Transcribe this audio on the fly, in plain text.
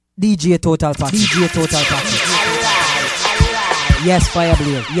DJ Total Package. DJ Total Package. Yes,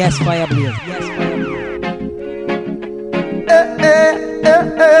 Fireblaze. Yes, Fireblaze. Yes, Fireblaze.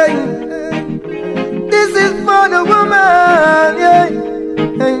 This is for the woman. Yeah.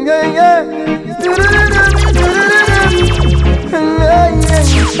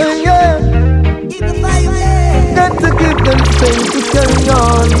 Got to give them strength to carry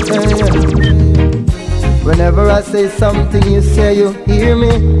on. Whenever I say something, you say you hear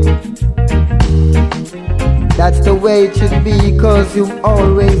me. That's the way it should be, cause you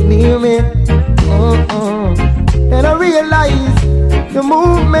always near me. And I realize your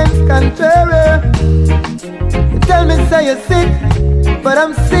movement's contrary. You tell me say you're sick, but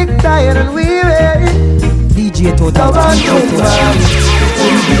I'm sick, tired and weary. DJ Total.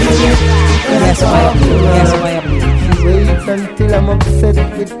 Yes, Fireblaze. Wait until I'm upset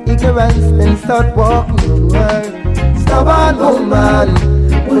with ignorance, then start walking to her. Stubborn woman,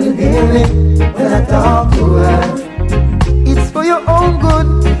 will hear me when I talk to her. It's for your own good,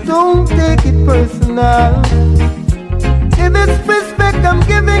 don't take it personal. If it's respect I'm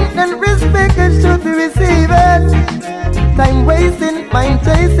giving, then respect I should be receiving. Time wasting, mind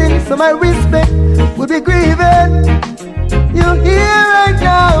chasing, so my respect would be grieving. You're here right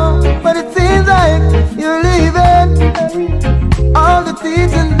now, but it seems like you're leaving. All the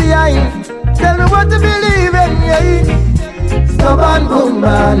teachings behind, tell me what to believe in, yeah. Stubborn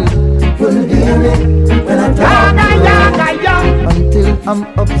woman, will hear me when I talk to her. Until I'm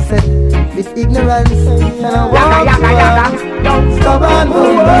upset with ignorance and I walk to her. Stubborn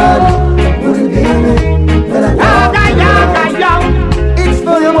woman, will hear me when I talk to her. It's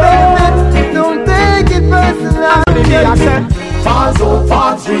for your benefit, don't take it personal. Far so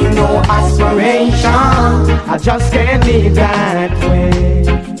far, dream, no aspiration. I just can't live that way.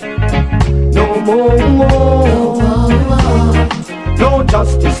 No more. No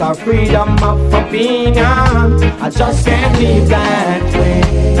justice or freedom of opinion. I just can't live that way.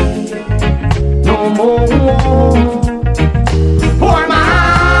 No more. Poor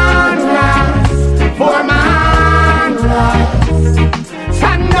man rise. Poor man rise.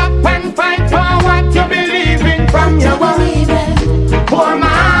 Stand up and fight for what you believe in from your world. Poor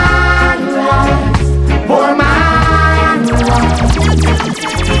man rise, poor man rise.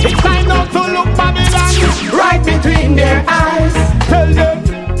 It's time now to look Babylon right between their eyes. Tell them,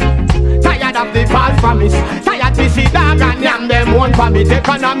 tired of the false promise, tired to see dog and yam them one permit.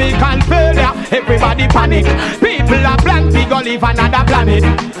 Economical failure, everybody panic. People are blank, we go live another planet.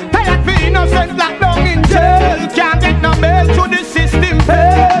 Tired for innocent locked down in jail. Can't get no bail to the system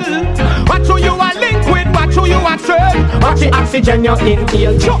fail. Watch who you are linked with, watch who you are trained. Watch the oxygen you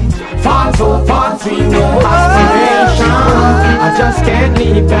inhale. Fall so far, we no aspiration. I just can't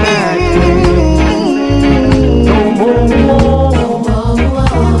leave that way. No more.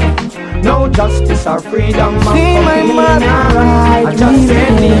 No justice or freedom of opinion. I just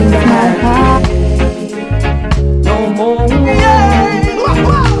can't leave that way. No more.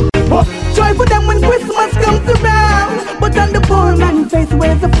 Joy for them when Christmas comes around, but on the poor man's face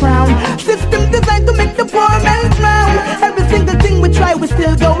wears a frown. System designed to make the poor man drown. Every single thing we try, we're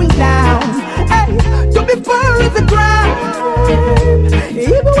still going down. Hey, to be poor is a crime,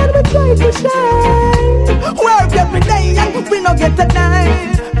 even when we try to shine. Work every day and we don't get a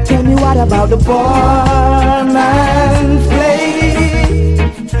dime. Tell me what about the poor man's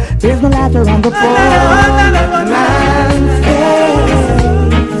place? There's no laughter on the poor man's face.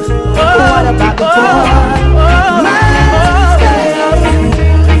 What about the poor man's face?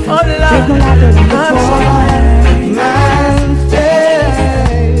 There's no laughter on the poor man's face.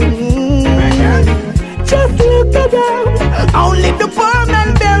 Just look at them. Only the poor man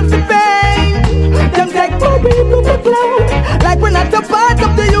bears the pain. Them take poor people for clown, like we're not a part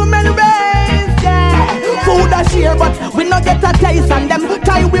of the human race. Yeah. Food a share, but we not get a taste, and them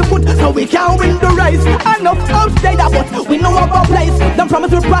tie we foot so we can't win the race. Enough house data, but we know our place. Them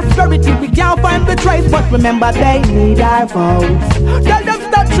promise with prosperity, we can't find the trace. But remember, they need our votes. Tell them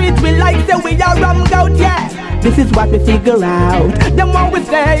stop treat we like say we are wronged out, yeah. This is what we figure out. Them always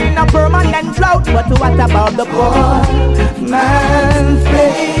stay in a permanent drought. But what about the poor man's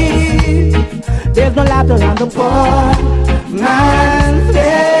face? There's no laughter on the poor man's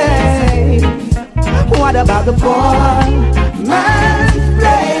face. What about the poor man's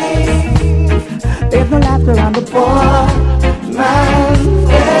place? There's no laughter on the poor man's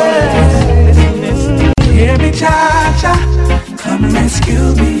face. Hear me, Cha-Cha, come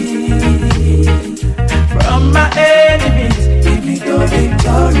rescue me from my enemies, give me your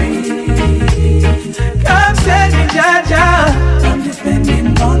victory. Come send me, Cha-Cha, I'm depending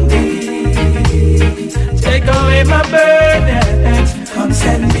on thee. Take away my burdens, come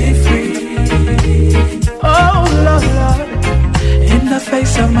set me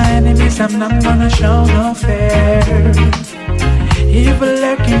I'm not gonna show no fear. Evil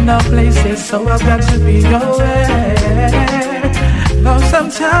lurking in places, so I've got to be aware. Though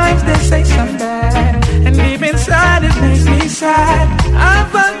sometimes they say some bad, and deep inside it makes me sad. I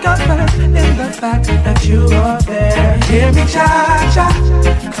find comfort in the fact that you are there. Hear me, Cha-Cha,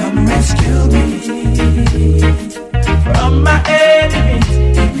 come rescue me from my enemies,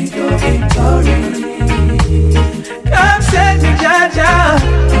 give me your victory. Come set me, Cha-Cha,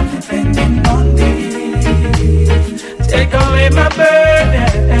 I'm depending on thee. Take away my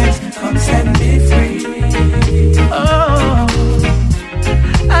burdens, come set me free. Oh,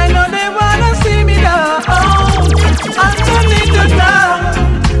 I know they wanna see me down, underneath the ground,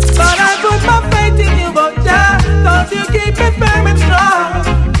 but I put my faith in you, but Jah, don't you keep it firm and strong.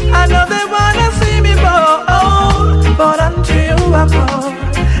 I know they wanna see me fall, but unto you I fall.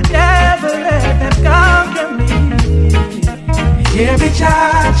 Never let them conquer me. Hear me,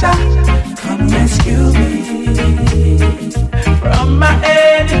 Cha-Cha, come rescue me from my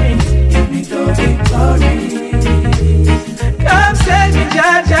enemies, give me the victory. Come save me,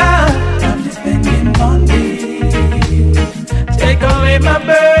 Jah-Jah, I'm depending on thee. Take away my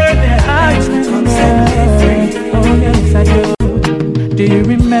burdens, come set me free. Oh yes I do. Do you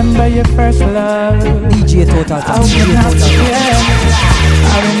remember your first love? DJ Total Touch.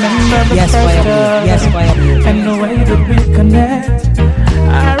 I remember the first love, and the way that we connect.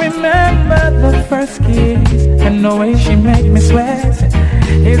 I remember the first kiss, and the way she made me sweat.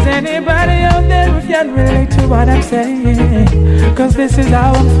 Is anybody out there who can relate to what I'm saying? Cause this is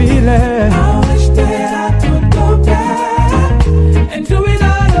how I'm feeling. I wish that I could go back and do it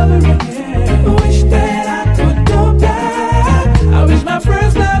all over again. I wish that I could go back. I wish my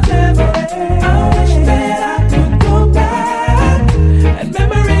first love never ended. I wish that I could go back and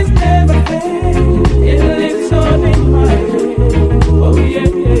memories never fade. It lives on in my head. Oh yeah,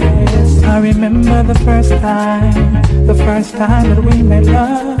 yes. I remember the first time that we made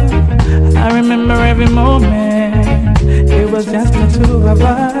love. I remember every moment, it was just the two of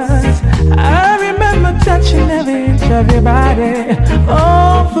us. I remember touching every inch of your body,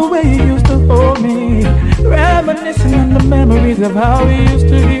 oh, the way you used to hold me, reminiscing on the memories of how we used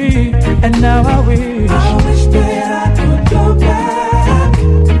to be. And now I wish that I could go back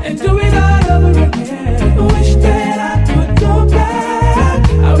and do it all over again. I wish that I could go back.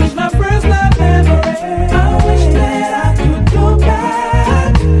 I wish my first love never ended. I wish that I could go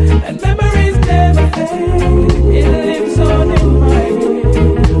back and memories never fade. It lives on in my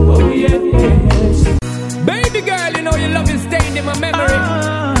head. Oh yeah, yes. Baby girl, you know your love is stained in my memory.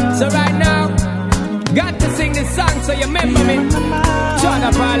 So right now, got to sing this song so you remember me.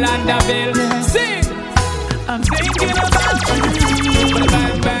 Jonathan and Daville, sing. I'm thinking about you.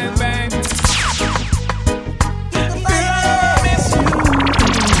 Bang, bang, bang.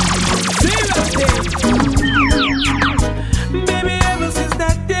 Baby, ever since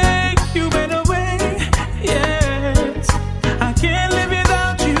that day you went away, yes, I can't live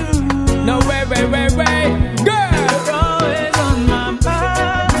without you. No way, girl, You're always on my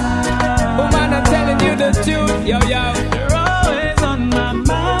mind. Woman, I'm telling you the truth, yo. You're always on my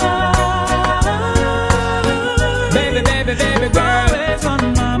mind. Baby, You're girl, always on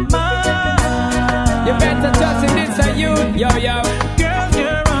my mind. you better trust in this are you, yo. Girl,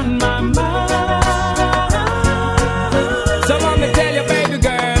 you're on my mind. So let me tell you, baby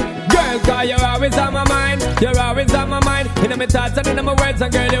girl, cause you're always on my mind. You're always on my mind. In my thoughts and in my words,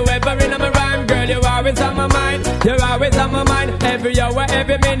 and girl, you ever in my rhyme. Girl, you're always on my mind. You're always on my mind. Every hour,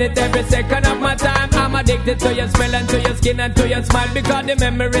 every minute, every second of my time. I'm addicted to your smell and to your skin and to your smile. Because the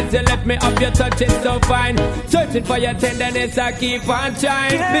memories you left me of your touch is so fine. Searching for your tenderness, I keep on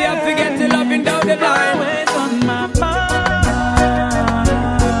trying. Me, I forget to loving down the line. Always on my mind.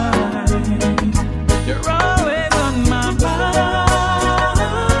 You're always on my mind.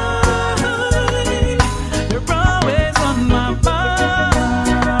 You're always on my mind.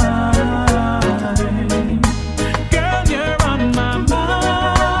 Girl, you're on my mind.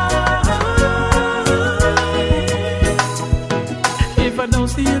 If I don't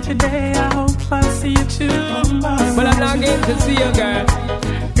see you today, I hope I see you tomorrow. But I'm not going to see you, girl.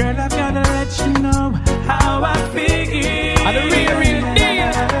 Girl, I've gotta let you know how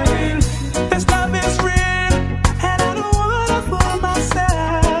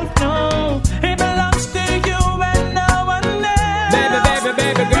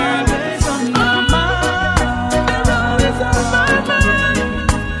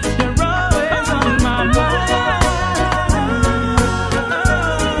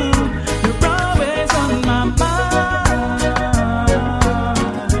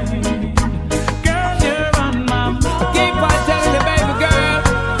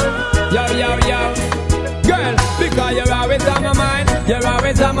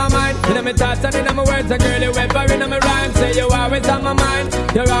my thoughts and in my words, and girl, you ever in my rhyme. Say you always on my mind,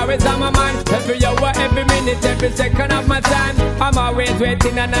 you're always on my mind. Every hour, every minute, every second of my time. I'm always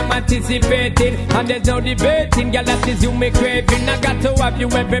waiting and I'm anticipating, and there's no debating, girl, that is you me craving. I got to have you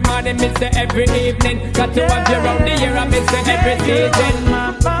every morning, miss it every evening. Got to have you around the year, I miss it every season.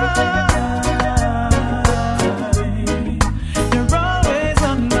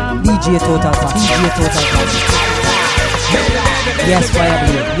 DJ Total Pack, DJ Total Pack. Yes,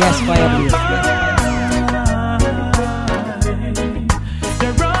 Fireblade, yes, Fireblade.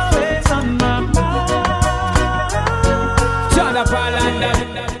 You're always on my mind. Shut up, Orlando.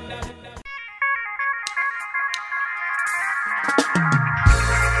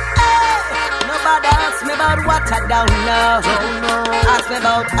 Nobody asks me about what I don't know. Ask me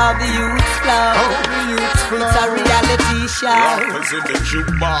about how the youths flow. It's a reality show.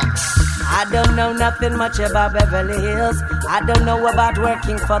 I don't know nothing much about Beverly Hills. I don't know about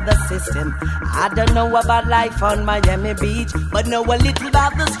working for the system. I don't know about life on Miami Beach, but know a little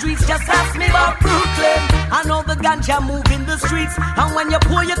about the streets. Just ask me about Brooklyn. I know the ganja move in the streets, and when you're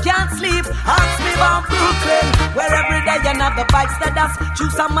poor you can't sleep. Ask me about Brooklyn, where every day another bikes that dust.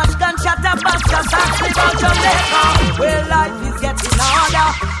 Choose so much gunshot and bust. Just ask me about Jamaica, where life is getting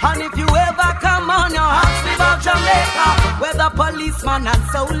harder. And if you ever come on, you ask me about Jamaica, where the policeman and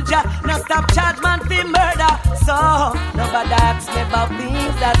soldier no stop charge man for murder. So nobody asks me about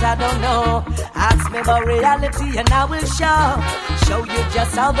things that I don't know. Ask me about reality and I will show you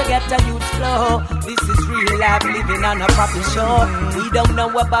just how the ghetto youth flow. This is real life living on a proper shore. We don't know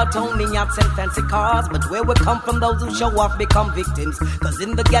about owning yachts and fancy cars, but where we come from, those who show off become victims. Cause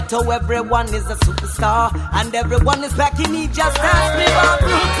in the ghetto everyone is a superstar, and everyone is back in need. Just ask me about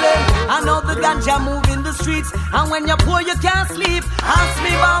Brooklyn. I know the ganja move in the streets, and when you're poor you can't sleep. Ask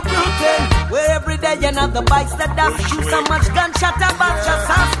me about Brooklyn, where every day another bikes that dust. Shoot so much gunshot about. Just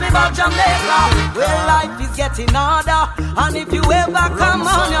ask me about Jamaica, where life is getting harder. And if you ever come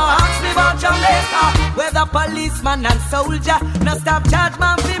on, you ask me about Jamaica, where the policeman and soldier no stop charge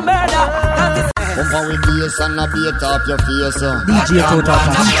man for murder. Come on with this and a beat up your face. DJ Total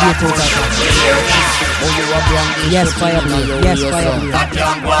Pack, DJ Total Pack. Yes, Fireblade, yes, Fireblade. That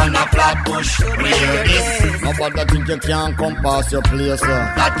can't go on a flat bush. We hear this. Nobody think you can't come past your place.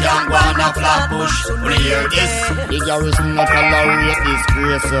 That can't go on a flat bush. We hear this. The garrison not tolerate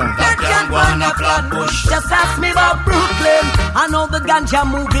disgrace. That can't go on a flat bush. Just ask me about Brooklyn. I know the ganja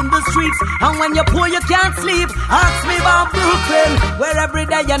move in the streets, and when you're poor you can't sleep. Ask me about Brooklyn, where every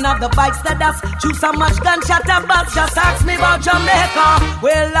day another bikes the dust. Choose so much gunshot and bust. Just ask me about Jamaica,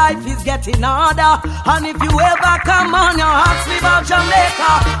 where life is getting harder. And if you ever come on, you ask me about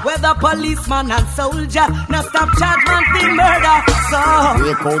Jamaica, where the policeman and soldier no stop charge man for murder. So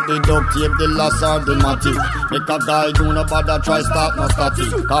break out the duct tape, the loss or the matic. Make a guy do no bother, try start no static.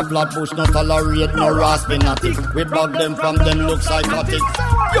 Cause flat bush no tolerate no raspinatic. We bug them from them look psychotic.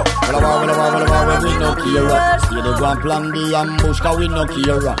 Well, we no care. See they go and plan the ambush, cause we no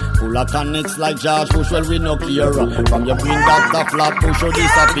care. Full of connects like George Bush, well we no care. From your green dot the flat bush will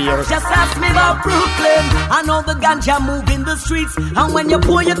disappear. Just ask me about Brooklyn. I know the ganja move in the streets, and when you're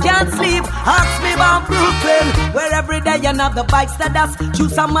poor you can't sleep. Ask me about Brooklyn, where every day another bikes the dust.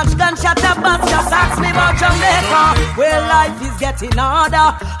 Choose so much gunshot and bust. Just ask me about Jamaica, where life is getting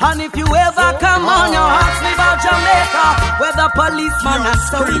harder. And if you ever come on, you ask me about Jamaica, where the policeman and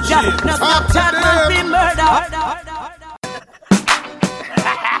soldier no stop charge man for murder.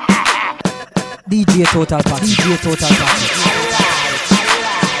 DJ Total Pack, DJ Total Pack.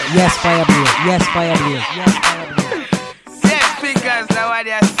 Yes, Fireblade, yes, Fireblade, yes, Fireblade. Set fingers now what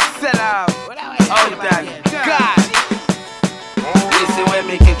they set up. Out there, God. Listen when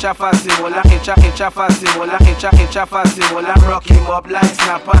me catch a fussy, walla catch a fussy, walla catch a fussy, walla rock him up like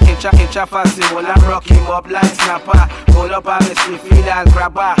snapper, catch a fussy, walla rock him up like snapper. Pull up and me feel and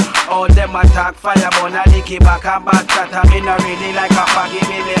grabber. All them attack fire, but I lick it back and back. Chatter me no really like a faggy,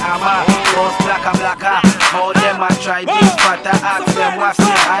 me the hammer. Most blacker. All them a try this patter. Ask them what's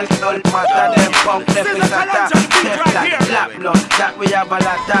the alcohol matter. Them pump them with atta. Step like black blood, that we have a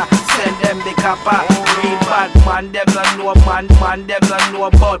latter. Send them the kappa. Real bad man, them no know man, them no know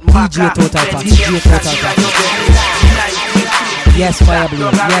about DJ Total Pack, DJ Total Pack. Yes,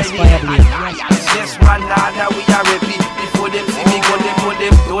 Fireblade, yes, Fireblade. Yes, man, now we are ready. Before them see me go, them know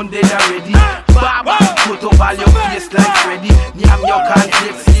them done, they already. Baba, put up all your face like Freddy. Nyam your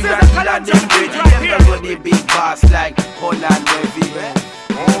conflict, see that killer them ready. Them don't go the big boss like Holland Levy.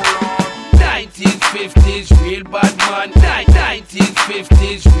 1950s real bad man.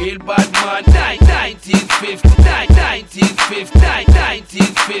 1950s real bad man. 1950s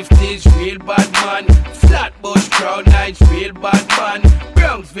real bad man. Flatbush Crown Heights real bad man.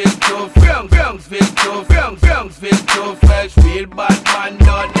 Brownsville to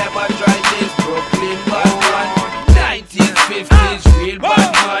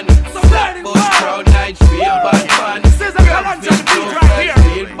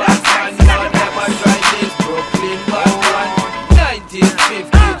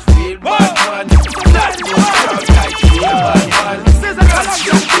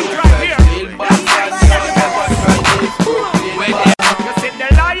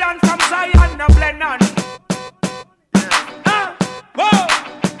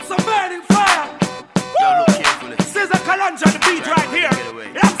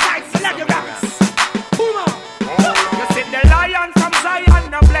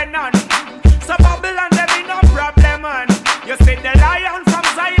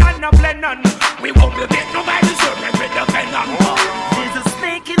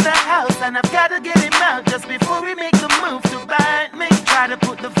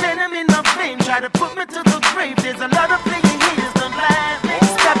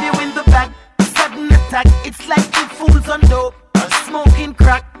on dope or smoking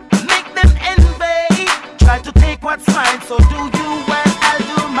crack, make them envy. Try to take what's mine, so do you well, I'll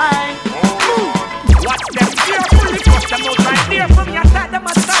do mine. Watch them carefully, crush them out right there. From your side, them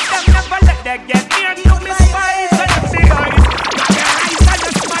and stop them, never let them get near to me. Spies and them see eyes. Got their eyes and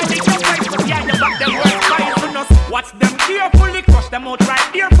the smiling, your face, but yeah, you got them work spies on us. Watch them carefully, crush them out right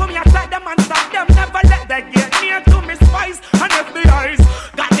there. From your side, them and stop them, never let them get near to me. Spies and the eyes.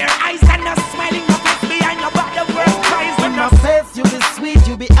 Got their eyes and the smiling, your face behind your back, them work spies on us. Face, you be sweet,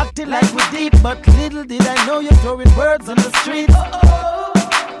 you be acting like we deep, but little did I know you're throwing words on the street.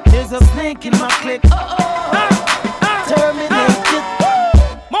 There's a snake in my clique. Terminate it.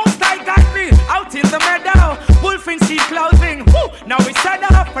 Most I got me out in the meadow. Wolfing sheep clothing. Now we set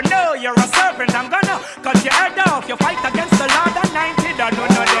up for no, you're a servant. I'm gonna cut your head off. You fight against the Lord at 90, don't know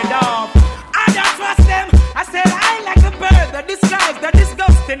no dead off. I don't trust them. I said I like a bird. The disguise, the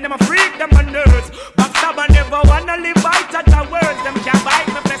disgusting. Them a freak, them a nerds. But Stubbon never wanna live by touch the words. Them can't bite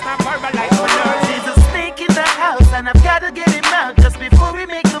me, bless my paralyzed for nerds. There's a snake in the house and I've gotta get him out just before we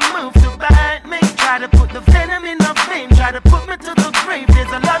make the move to bite me. Try to put the venom in my vein, try to put me to the grave.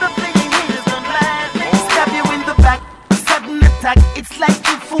 There's a lot of playing haters, don't lie. Stab you in the back, sudden attack. It's like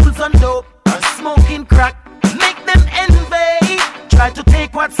you fools on dope or smoking crack. Make them envy. Try to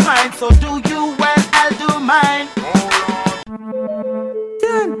take what's mine, so do you well, I'll do mine.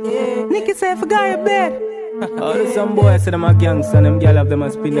 Nicky say forgot your bed. Oh, there's some boys say them a gangster and them gyal have them a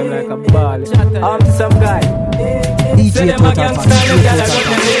spin them like a ball. To some guy. DJ Total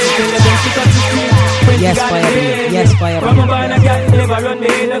Yes, fire. Yes, fire. From a born a girl, never run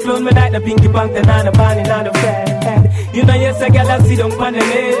me. No clone me like the pinky punk, and the panty, and the fat. You know, yes, a girl a sit down on the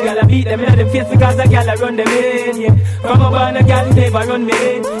head. Girl a beat them in the face because a girl a run them in. Yeah. From a born a girl, never run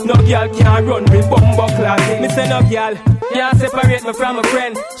me. No girl can run me, bumbo clock. Me say no girl can't separate me from a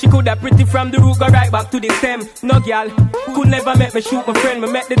friend. She could have pretty from the root, go right back to the stem. No girl could never make me shoot my friend.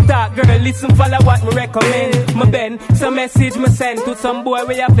 Me make the talk, girl, listen, follow what me recommend. My bend, some message me send to some boy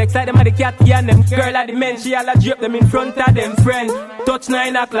where you flex like them at the cat and them. Girl at the men, she all a drip them in front of them friend. Touch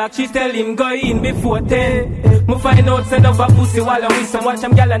 9 o'clock, she tell him go in before 10. Me find out send up a pussy while I'm with some. Watch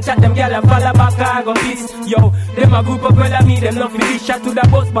them gal and chat them gal and follow back I go peace. Yo, them a group of girl and me, them not finish shot to the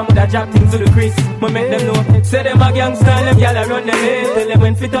bus, but me da drop things to the crease. Me make them know, say them a gangster and them gal a run them head. Tell them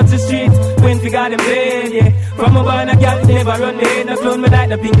when fi touch the street, when fi got them played, yeah. From a born a gal, never run me head. No clone me like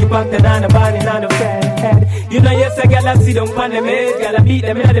the pinky punk, and the bunny, and the fat. You know yes a gal a sit down on them head. Gal a beat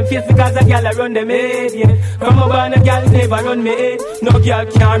them in them face because a gal a run them head, yeah. From a born a gal, never run me head. No girl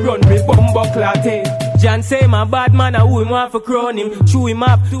can run me, bumbo clot head. John say my bad man a who him want for crown him. Chew him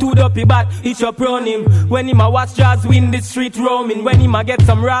up, toot up his back, itch up round him. When him a watch jazz win the street roaming. When him a get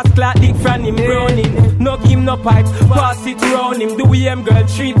some rascal dick from him browning. No give him no pipe, pass it round him. Do him girl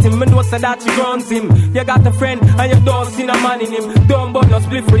treat him, me know say that she grounds him. You got a friend and you don't see no man in him. Don't burn no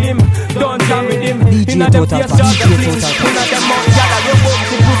split with him, don't jam with him. DJ Total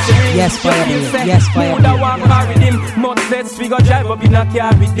Yes, fire. Yes, fire. Who da walk car with him? Much less we go drive up in a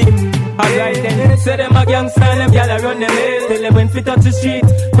car with him. Alright then, say them a gangster and them gyal a run them head. Tell them when fi touch the street,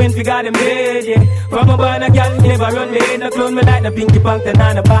 when fi got them head, yeah. From a born a gyal, never run me head. No clone me like the pinky punk, and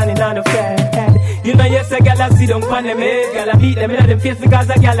the bunny, and the fat. You know yes a gyal a sit down on them head. Gyal a beat them in them face because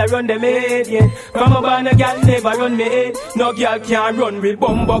a gyal a run them head, yeah. From a born a gyal, never run me head. No gyal can run with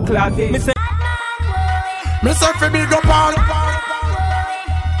bumbo clock. Me say fi big up all,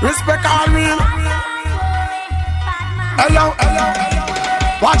 respect all real. Hello.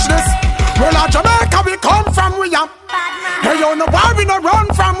 Watch this. Well, at Jamaica we come from we ya. Hey, you know why we no run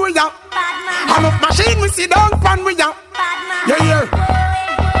from we ya. I'm of machine we see down from we ya. Yeah.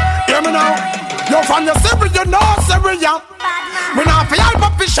 Hear me now. You from your civil, you know civil ya. We not fi help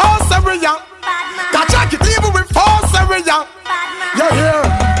up fi show civil ya. Got check it even with force civil ya. You hear?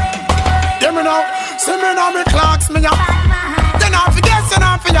 Hear me now. See me now me clocks me ya. You not fi guess, you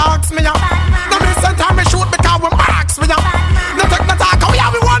not fi ask me ya. No me send time me shoot because we marks me ya. No take no talk, we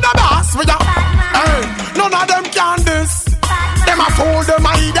have we want the boss we ya. Hey, none of them can this. Them a fool, them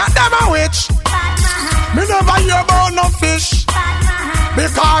a idiot, them a witch. Me never hear about no fish.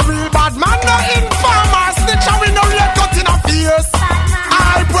 Because real bad man no Informa snitch and we no rate cut in a face.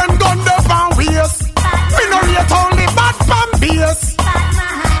 I when gun up and waste. We no rate only bad fan base.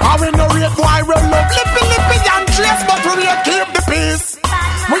 And we no rate boy we love lippy and trace, but we rate keep the peace.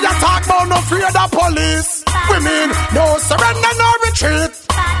 We a talk about no fear the police. We mean no surrender, no retreat.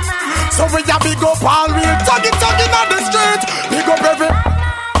 So we a big up all real tugging on the street. Big up every,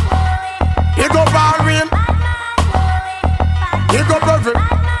 big up all real. Big up every,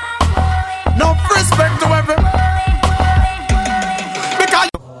 no respect to every. Because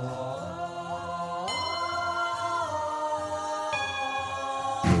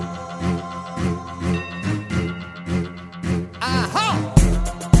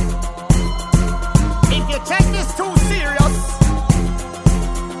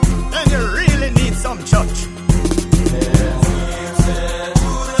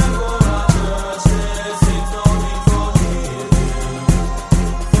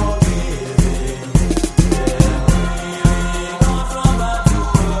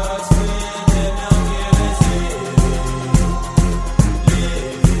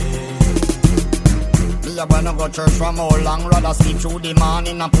a boy no go church from how long. Rather sleep through the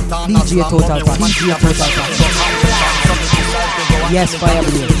morning and put on a DJ slam. Total Pack, DJ Total Pack. Yes, fire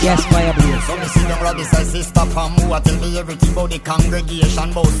blaze, yes, fire blaze. So me see them rabbi say Sister Pam, who a tell me everything about the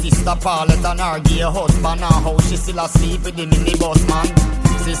congregation. About Sister Paulette and her gay husband and how she still asleep with the minibus man.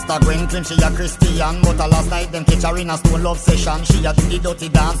 Sister Gwen claim she a Christian, but last night them catch her in a stone love session. She a do the dirty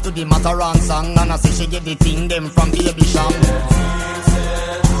dance to the Mattherhorn song, and I say she get the thing them from Baby Sham.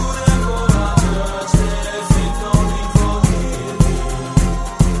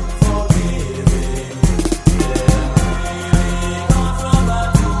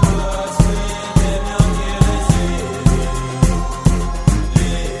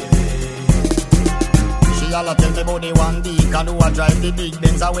 Y'all tell me about the one deacon who a drive the big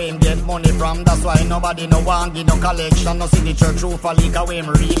Benz away and get money from. That's why nobody no want give no collection. No see the church roof a leak away, me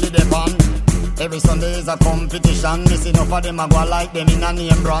really depend. Every Sunday is a competition. Missing up of them a go like them in a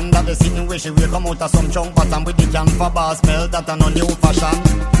name brand. That they sitting where she will come out of some chunk pattern with the can for bar smell. That a no new fashion.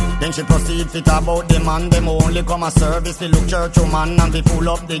 Then she proceed fit about the man. Them only come a service to look church woman. And they full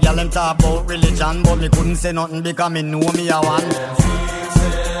up the gal and talk about religion. But me couldn't say nothing because me know me a one.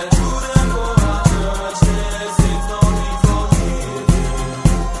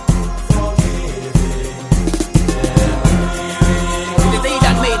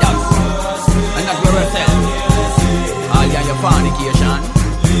 Fornication,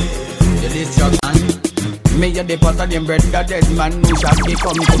 the destruction. Me a the pot of them bread that dead man who shall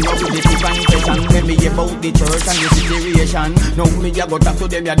become to know with the confession. Tell me about the church and the situation. Now me a go talk to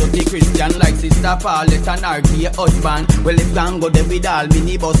them a dirty Christian like Sister Paulette and her gay husband. Well if gang go there with all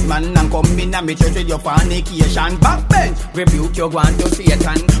minibus man and come in a me church with your fornication. Backbench, rebuke your one to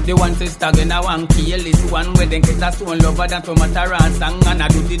Satan. The one sister gonna want kill this one where them kiss a stone lover than to Mattherhorn song. And I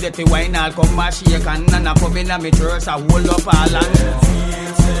do the dirty wine all come a shake and I come in a me church a hold up all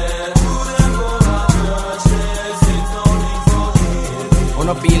and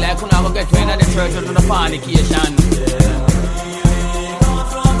I feel like when I will get trained at the church or to the fornication.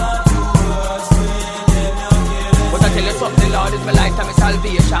 But I tell you something, Lord is my light and my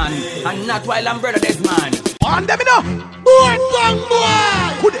salvation. And not while I'm brother this man. On them enough. Boy, song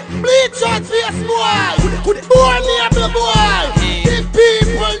boy. Bleach out face boy. Boy, neighbor boy. The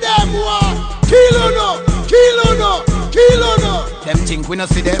people them want. Kill Unno. Them think we no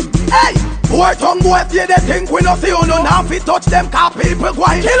see them. Hey! Boy, tongue boy, see they think we no see Unno. Now fi touch them cause people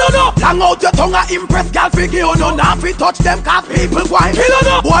gwine. Kill Unno. Long out your tongue a impress gal figure Unno. Now fi touch them cause people gwine. Kill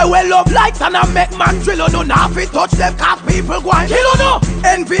Unno. Boy, well love lights and a make man drill Unno. Now fi touch them cause people gwine. Kill Unno.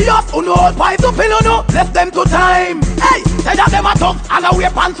 Envious Unno all pies up in Unno. Left them to time. Hey! Say that them a tough and a wear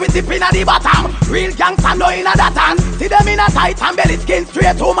pants with the pin at the bottom. Real gangsta no in a that hand. See them in a tight and belly skin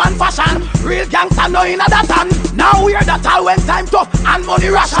straight to man fashion. Real gangsta no in a that hand. Now we're that all when time tough and money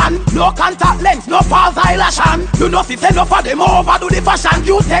ration. No contact lens, no false eyelash. You know see enough of them overdo the fashion.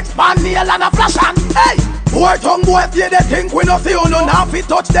 You text pan nail and a flash on. Hey! Boy, tongue boy, see they think we no see Unno. Now fi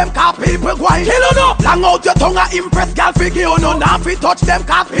touch them cause people gwine. Kill Unno. Long out your tongue a impress gal figure Unno. Now fi touch them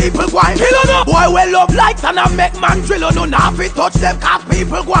cause people gwine. Kill Unno. Boy, well love lights and a make man drill Unno. Now fi touch them cause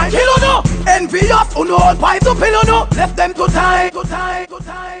people gwine. Kill Unno. Envious Unno all pies up in Unno. Left them to time.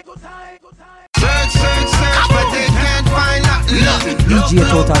 Search, but they can't find nothing. DJ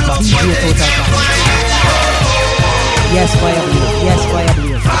Total Pack, DJ Total Pack. Yes, fire blaze, yes, fire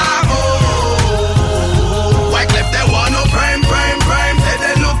blaze. Wyclef, they wanna frame. Say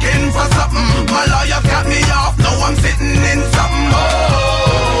they looking for something. My lawyer got me off, now I'm sitting in something.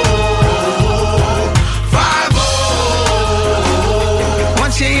 5-0.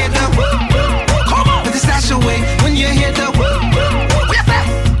 Once you hear the come on, put the stash away. When you hear the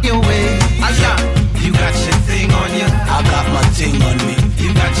your way. You got your thing on you. I got my thing on me.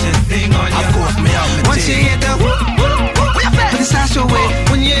 You got your thing on you. Of course, me have my once thing. you hear the put the stash away.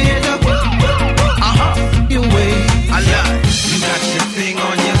 When you hear the your way. You got your thing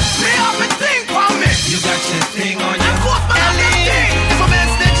on you. Me have my thing on me. You got your thing on you. Of course, me have my thing. If a man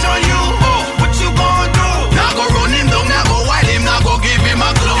snitch on you, what you gonna do? Now go run him down, now go wild him, now go give him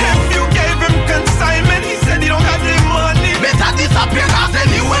a clue. If you gave him consignment, he said he don't got the money. Better disappear, cause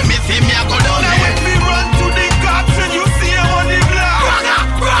anyway me see me a go down now there. if we run to the cops and you see him on the block,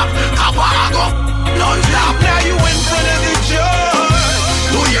 Rap, Cobra go, non-stop. now you in front of the judge.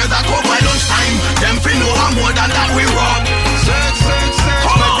 2 years ago by lunchtime, them fi know I'm more than that we rock. Search,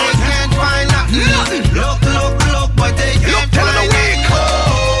 Come but on. they can't find nothing. Look, but they can't tell 'em find the week.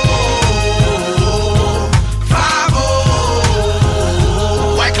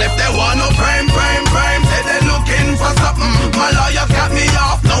 5-0. Wyclef, they wanna frame. Say they looking for something. My lawyer got me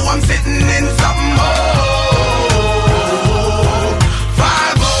off, now I'm sitting in something.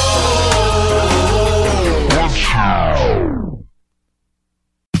 5-0.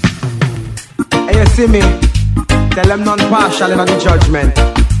 see me, tell them non-partial in the judgment.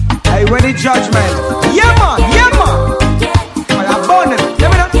 Hey, where the judgment? Yeah man, yeah man. I have born it, give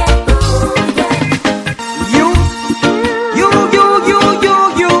me that. You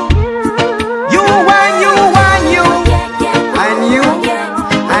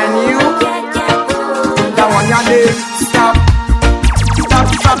that one your name. Stop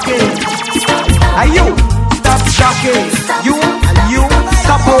sucking. Hey you, stop sucking. You and you,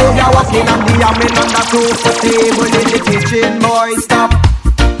 stop all your walking on the yamming on the sofa table in the kitchen, boy. Stop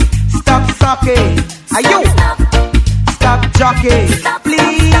sucking. Hey you, stop jockey.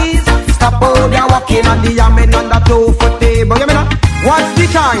 Please, stop all your walking on the yamming on the sofa table. You mean what's the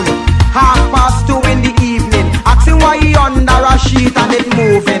time? 2:30 in the evening. Asking why he under a sheet and it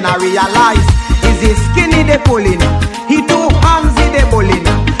moving. I realize is he skinny they pulling. He too handsy they pulling.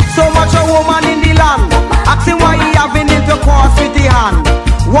 So much a woman in the land. Asking why he having intercourse with the hand.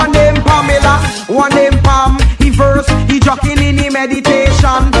 One name Pamela, one name Pam. He verse, he jockeying in the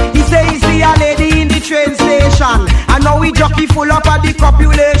meditation. He say he see a lady in the train station. And now he jockey full up of the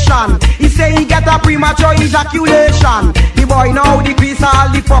copulation. He say he get a premature ejaculation. The boy now decrease all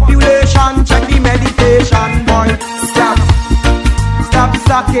the population. Check the meditation, boy. Stop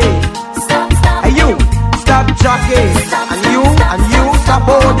sucking. Hey you, stop jockey. And you, stop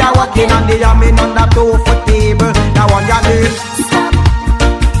all that walking on the yamming on the tofu table. That one your name.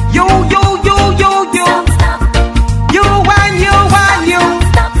 You. You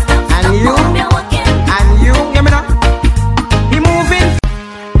and you. Give me that. He moving.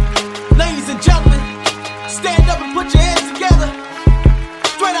 Ladies and gentlemen, stand up and put your hands together.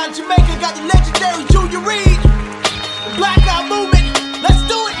 Straight out of Jamaica, got the legendary Junior Reid. The Blackout Movement. Let's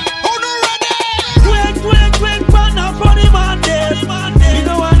do it. Hold on right there. Quick, partner for the Monday. You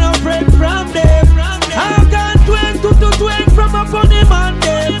don't want no break from them. I got twig from up on the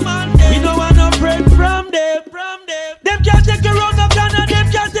Monday. You don't want no break from them. Them can't take a round of Ghana, them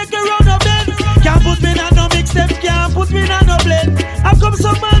can't take a round of Ben. Can't put me on no mix, them can't put me on no blend. I come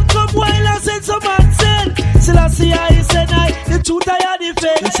some man, come while I send some man send. Still I see I said I, the truth I had the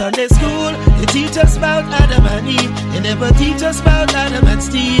faith. In Sunday school, they teach us about Adam and Eve. They never teach us about Adam and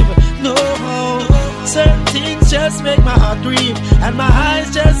Steve. No, certain things just make my heart grieve, and my eyes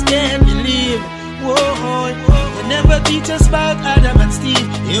just can't believe. Whoa, they never teach us about Adam and Steve.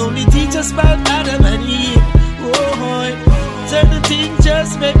 They only teach us about Adam and Eve. Whoa, certain things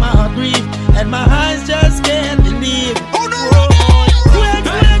just make my heart grieve, and my eyes just can't believe. Oh no!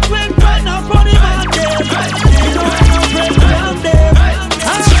 Quick, right now for the Monday. You don't have no break from them.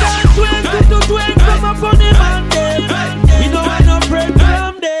 I got twig from up on the Monday. You don't have no break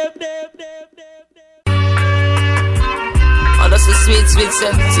from them. Oh, that's a sweet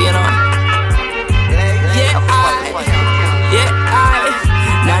sense, you know.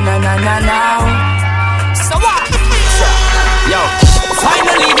 Now. So what? Yo,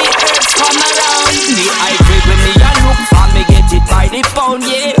 finally the herbs come around. The high grade when me a look for me get it by the pound,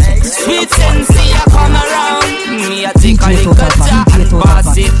 yeah. Sweet sensei a come around. Me a take a little jar and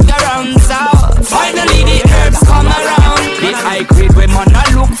pass it around. So finally the herbs come around. The high grade when man a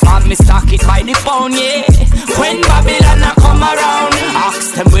look for me stock it by the pound, yeah. When Babylon a come around,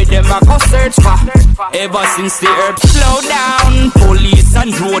 ask them where them a go search for. Ever since the herbs slow down, police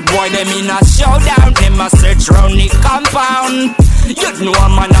and road boy them in a showdown. Them a search round the compound. You know a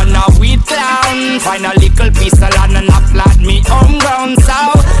man and a weed clown. Find a little piece of land and a plant me home ground. So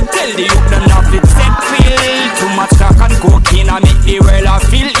tell the youth them not fit set feel. Too much crack and cocaine I make the world a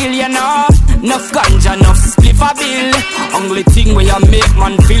feel ill, you know. Enough ganja, enough spliff a bill. Only thing where you make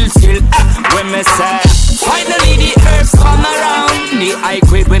man feel still. When me say finally the herbs come around. The high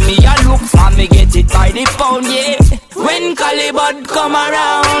grade when me a look for me get it by the pound, yeah. When Collie Buddz come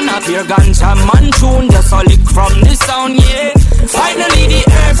around, a pure ganja man tune just a lick from the sound, yeah. Finally the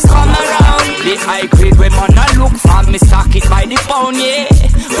herbs come around. The high grade when man a look for me stock it by the pound, yeah.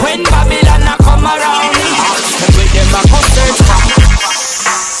 When Babylon a come around, ask them where them a go search for.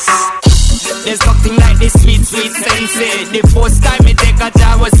 There's nothing like this sweet sensei. The first time me take a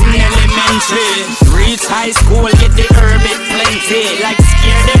job was in elementary. Reach high school, get the herb it plenty. Like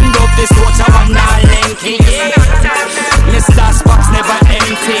scare them dope, this water one not lengthy, yeah. Mr. Spock's never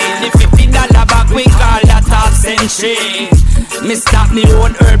empty. The $50 bag we call that half century. Me stop me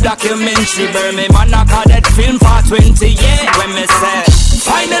own herb documentary. Burn me man I call that film for 20, yeah. When me say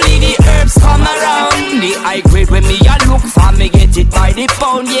finally the herbs come around. The high grade when me a look for me get it by the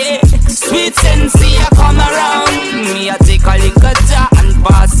pound, yeah. Sweet sensei a come around. Me a take a little jar and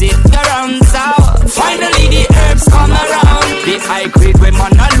pass it around. So finally the herbs come around. The high grade when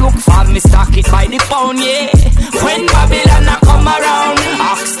man a look for me stock it by the pound, yeah. When Babylon a come around,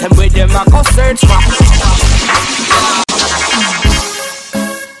 ask them where them a go search for.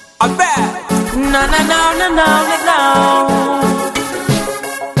 No, no, no, no, no, no, no.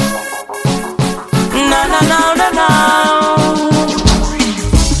 No, no, no, no, no.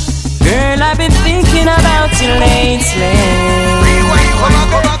 Girl, I've been thinking about you lately.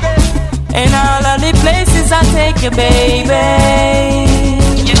 And all of the places I take you, baby.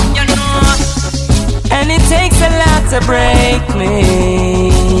 You know. And it takes a lot to break me.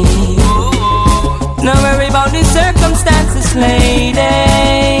 No worry about the circumstances,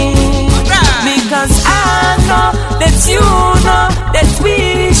 lady. Because I know that you know that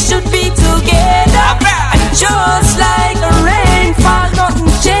we should be together. And just like a rainfall,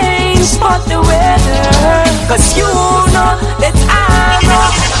 nothing changed but the weather. Cause you know that I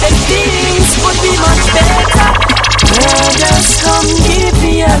know that things would be much better. Girl, just come give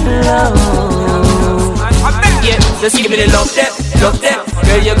me a love. Yeah, just give me the love there, love there.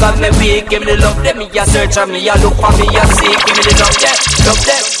 Girl, you got me weak, give me the love there. Me a search and me a look for me a seek. Give me the love there, love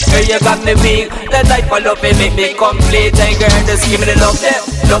there. Girl, you got me weak, the type of love it make me complete. And girl, just give me the love there,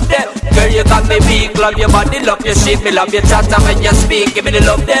 love there. Girl, you got me weak, love your body, love your shape, me love your chat and when you speak. Give me the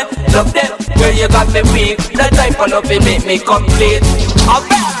love there, love there. Girl, you got me weak, the type of love it make me complete.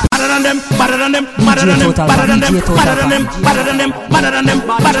 Better than them, better than them, better than them, better than them, better than them, better than them, better than them,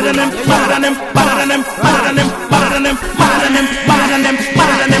 better than them, better than them, better than them, better than them, better than them, better than them,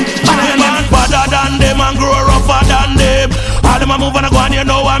 better than them, better than them, better than them, and grow rougher than them. All them a move and a go and you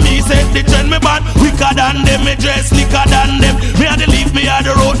know what me say. The trend me bad, quicker than them, me dress slicker than them. Me had the leaf, me had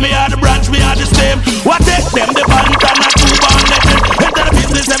the road, me had the branch, me had the stem. What take them the band and a two band legend. Enter the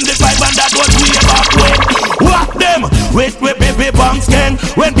business, them the five and that was way back when. What them? Wait, baby, banks gang.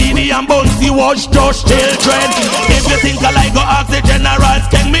 When Beenie and Buddz was just children. If you think I like go ask the generals,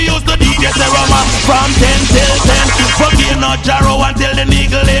 can me use the DJ Serama from 10 till 10. Forgive not Jarrow until the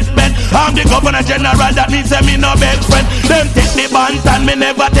needle is bent. I'm the governor general, that means me no best friend. Them take the band and me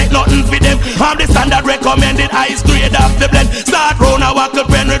never take nothing for them. I'm the standard recommended ice grade of the blend. Start round a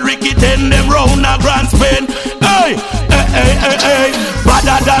Wyclef pen with Ricky 10, them round a grand spin. Hey, hey, hey, hey, hey.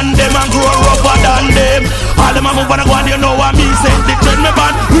 Badder than them and grow rougher than them. All them a move and a go and you know what me say. The trend me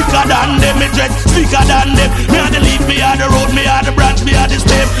band, quicker than them, me dress speaker than them. Me had the leaf, me had the road, me had the branch, me had the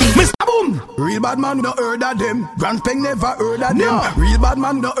stem. Mr. Boom! Real bad man no heard of them. Grand Peng never heard of them. Real bad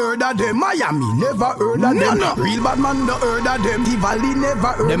man no heard of them. Miami never heard of them. Real bad man no heard of them. Valley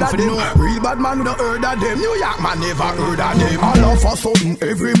never heard of them. Real bad man no heard of them. New York man never heard of them. All of a sudden,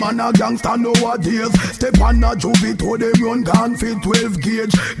 every man a gangster nowadays. Step on a juvie to them run gun for 12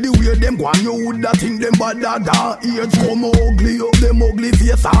 gauge. The way them go on, you woulda think them bad than age. Come ugly up them ugly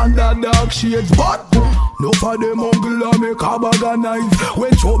face under dark shades. But no for them ugly and make a bag of knives.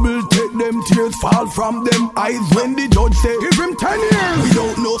 When trouble take them tears fall from them eyes. When the judge say give him 10 years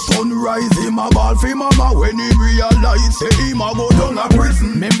without no sunrise, him a ball for mama. When he realize say him a go down a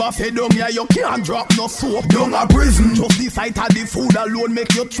prison. Member say down here you can't drop no soap down a prison. Just the sight of the food alone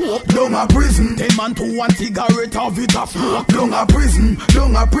make you choke down a prison. 10 man to 1 cigarette of it a smoke down a prison.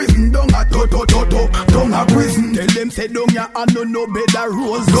 Down a prison, down a to down a prison. Tell them say down here and no better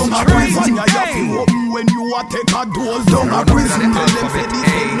rose down a prison. You have to open when you a take a dose down a prison. Tell them say this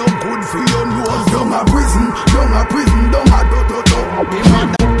ain't no good for your nose down a prison, down a prison, down a to.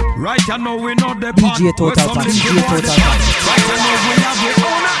 Right now we know the part. DJ Total Pack, DJ Total Pack. Right now we have the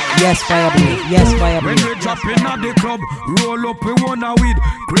owner. Yes, Fireblade, yes, Fireblade. When we drop in at the club, roll up we wanna weed.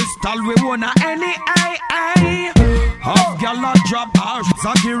 Crystal we wanna any I. Half gala drop house,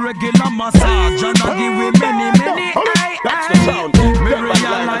 Zaggy regular massage, and I give we many I. Me realize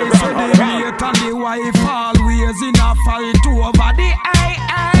that the mate and the wife always in a fight over the I.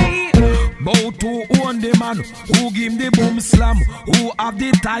 Bow to own the man who give the boom slam, who have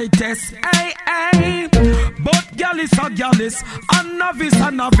the tightest I. But gallis are gallis, and novice a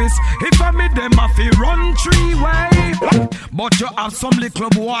novice. If I meet them, I feel run 3 way. But you have some little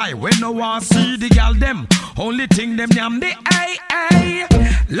boy when no one see the gal them. Only thing them yam the I.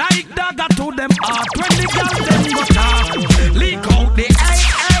 Like dagger to them heart when the gal them go talk. Leak out the I.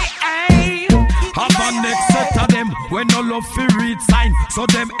 Have a next set of them when no love fi read sign, so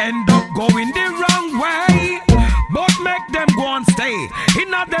them end up going the wrong way. But make them go and stay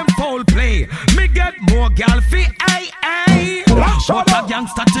in a them foul play. Me get more gal fi I. What a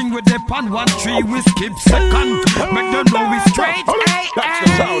gangster thing with the pan 1 3 we skip second. Make them know we straight I.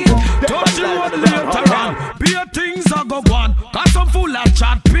 Don't you want later on? Beer things are go on, cause some full of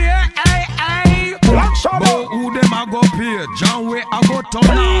chat beer I. But who them a go pay? John way I go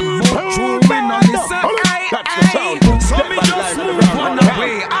turn on, but true we no listen I. So me just move on the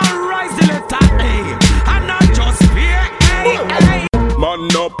way. I rise the letter A, and not just fear I. Man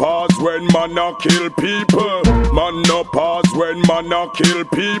no pause when man a kill people. Man no pause when man a kill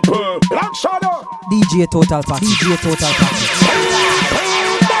people. Black Shadow. DJ Total Package. DJ Total Package.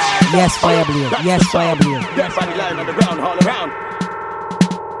 Yes, Fireblade. Yes, Fireblade. Death on the line on the ground, all around.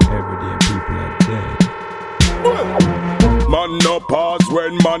 Everyday people are dead. Man no pause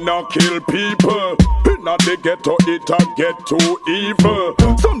when man a kill people. Inna the ghetto it a get too evil.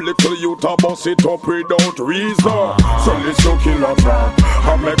 Some little youth a bust it up without reason. So listen killer talk,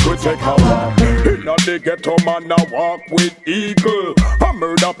 I make we take a walk. Inna the ghetto man a walk with eagle. I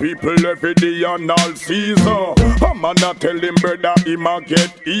murder people every day and all season. A man a tell him brother him a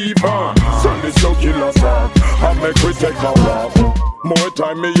get even. So listen killer talk, I make we take a walk. More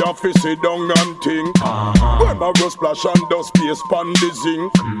time me have to sit down and think. When my go splash and dust space pan the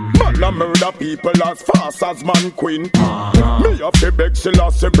zinc. Man a murder people as fast as man queen. Me have to beg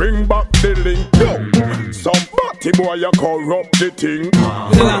Selassie bring back the link. Yo, some batty boy you corrupt the thing.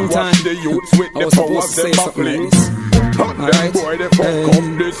 Long time the youths with the power them baffling. And them boy they fuck up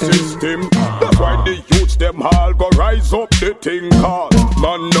the system. That's why the youths them all go rise up the thing. Cause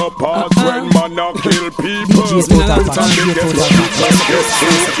man no pause when man a kill people.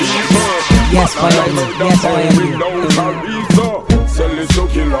 Yes, Fireblade. Yes, Fireblade. Sell it to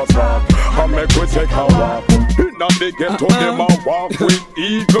killer talk. I make we take a walk. Inna the ghetto them a walk with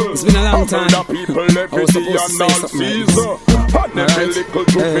eagles. It's been a long time. The people every day and all season. And every little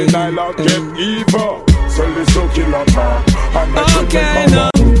juvenile a get evil. Sell it to killer talk. I make we take a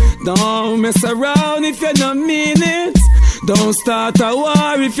walk. Don't mess around if you don't mean it. Don't start a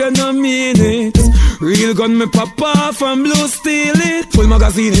war if you don't mean it. Real gun me pop off and blue steal it. Full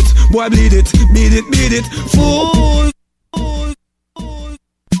magazine it, boy bleed it, beat it, beat it. Fool.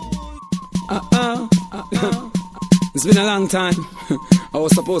 It's been a long time. I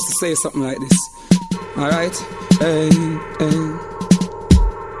was supposed to say something like this. Alright? Hey.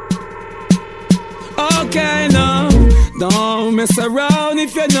 Okay now. Don't mess around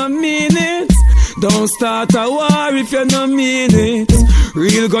if you don't mean it. Don't start a war if you don't mean it.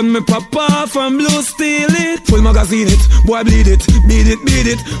 Real gun me pop off and blue steal it. Full magazine it, boy bleed it, beat it, beat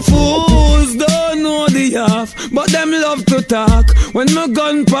it. Fools don't know the half, but them love to talk. When my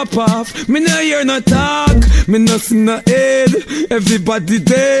gun pop off, me no hear no talk. Me no see no head, everybody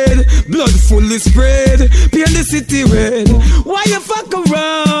dead. Blood fully spread, paint the city red. Why you fuck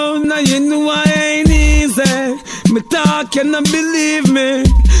around, now you know I ain't easy. Me talk, you not believe me.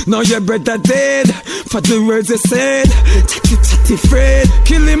 Now your brother dead, for the words they said. Chatty Fred,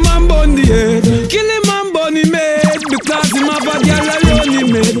 kill him and burn the head. Kill him and burn him head. Because him have a girl alone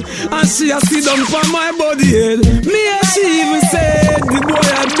him head. And she a sit down for my body head. Me and she even said, the boy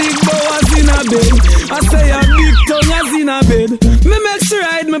a big bow as in a bed. I say a big tongue as in a bed. Me make she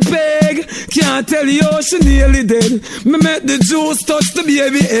ride me peg. Can't tell you how she nearly dead. Me make the juice touch the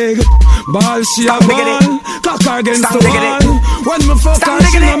baby egg. Ball she a ball, cock her against the wall. When me fuck her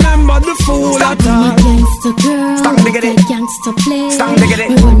she remember the fool at all. Gangsta girl, the gangsta play.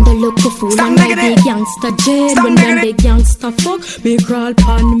 Me run the local fool and I the gangsta jail. When the gangsta fuck, me crawl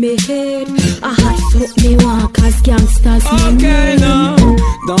pon me head. A hot fuck me walk as gangsters. Okay now,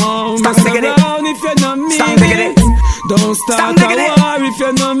 don't mess around if you don't mean it. Don't start a war if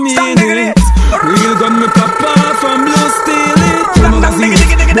you don't mean it. Real gun me pop off and blue steal it. Full magazine it,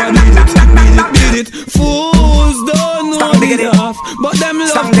 beat it. Fools don't know the half, but them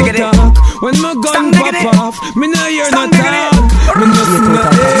love to talk. When my gun pop off, me no hear no talk. Me no see no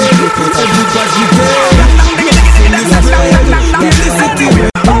head, everybody dead.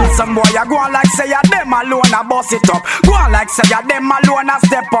 Some boy a go on like say ya them alone a bust it up. Go on like say ya them alone a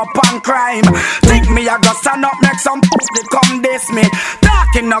step up on crime. Think me a go stand up make some pussy come diss me.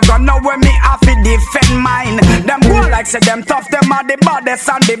 Talking no gun know when me have to defend mine. Them go on like say them tough, them are the baddest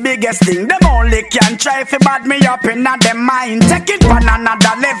and the biggest thing. Them only can try if bad me up in a them mind. Take it on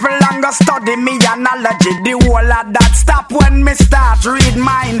another level and go study me analogy. The whole of that stop when me start read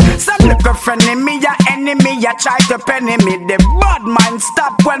mine. Some look a friend in me a enemy ya try to penny me. The bad mind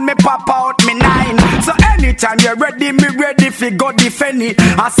stop when me pop out me nine. So anytime you're ready, me ready fi go defend it.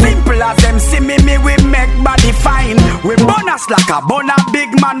 As simple as them see me we make body fine. We bonus like a bona big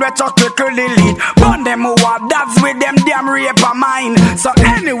man we talk quickly lead. Burn them who have dads with them damn rape of mine. So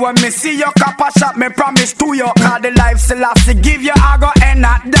anyway me see your copper shot, me promise to you. Cause the life Selassie give you I go end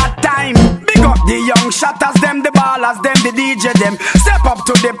at that time. Big up the young shotters, them the ball ballers, them the DJ them. Step up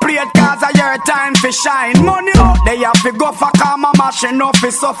to the plate, cause I your time for shine. Money out, they have to go for calm, machine off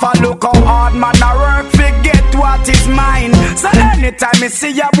for suffer. Look how hard man I work, forget what is mine. So anytime me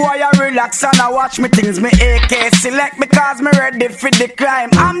see a boy, I relax and I watch me things. Me AK select because me ready for the crime.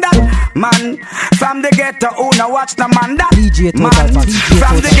 I'm that man from the ghetto who no watch the man. That man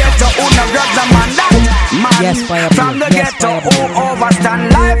from the ghetto who no grab the man. That man from the ghetto who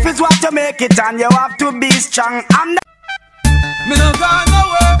overstand. Life is what you make it and you have to be strong. I'm that. Me no gone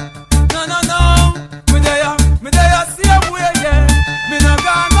nowhere, no. Me there, see a way, yeah. Me no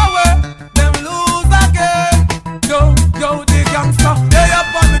gone nowhere, them lose again. Yo, the gangster, they up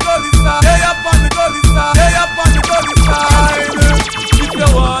on the gully side, they up on the gully side, they up on the gully side. If you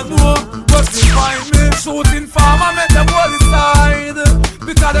want to know what you find me, shooting farmer, make them gully side.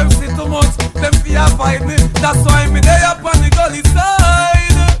 Because them see too much, them fear fight me. That's why me they up on the gully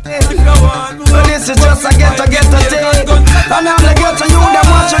side. If you want to know, this is just a ghetto thing. And I'm the ghetto you, them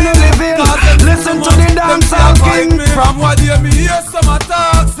watching you living. Listen to the dancehall king. From what you me hear some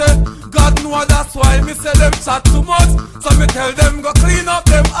attacks, God know that's why me say them chat too much. So me tell them go clean up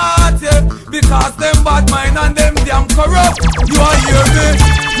them heart, yeah. Because them bad mind and them damn corrupt. You are hear me?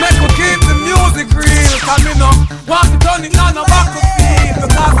 Make me keep the music real. Cause me no want to turn it on no back to feel.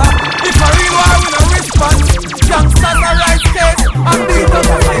 Because if I real war with a response, youngsters are right case and beat up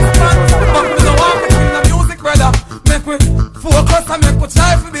the response. But me no want to bring the music brother. Make we focus and make we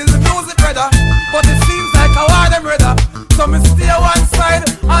try to build the music brother. But it seems like I want them brother. So me stay one side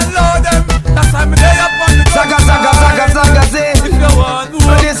and load them. That's why me day up on the Zaga, say. If you want to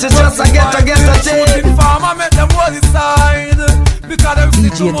know, this is just a ghetto thing. Shooting farmer make them hold the side. Because them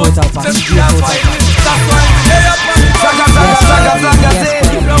see too much, them can't fight me. That's why me day up on the Zaga, say.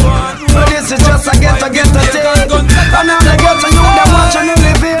 If you want to know, this is just a ghetto thing. And I'm the ghetto you, them watching you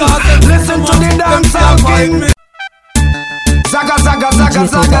living. Listen to the dancehall king. Zaga,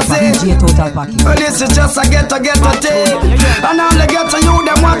 say. This is just a ghetto thing. And I'm the ghetto you,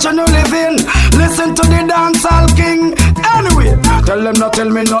 them watching you living. Listen to the dancehall king. Anyway, tell them not tell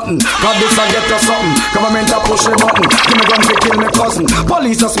me nothing. Cause this a ghetto something. Government a push the button. Give me gun to kill me cousin.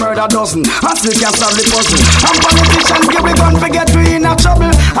 Police just murder dozen. And still can't solve the puzzle. And politicians give me gun to get we in a trouble.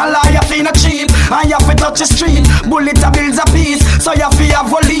 A liar feel a cheap. And you have to touch the street. Bullet a bills a piece. So you have to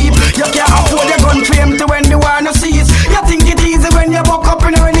have a leave. You can't afford your gun fame to when the war no cease. You think it easy when you buck up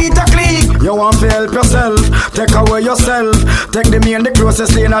in a need to click. You want to help yourself. Take away yourself. Take the main the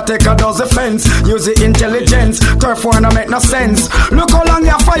closest lane and take a dozen fence. Use the intelligence. Turf one make no sense. Look how long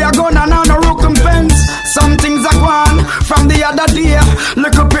your fire gun and on a recompense. Some things are gone from the other day.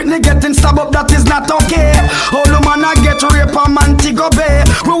 Little Britney getting stabbed up, that is not okay. All the man I get rape and man to go bay.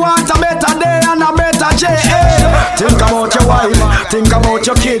 We want a better day and a better day. Think about your wife, think about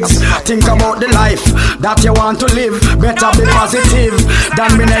your kids, think about the life that you want to live. Better be positive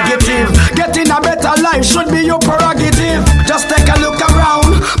than be negative. Getting a better life should be your prerogative. Just take a look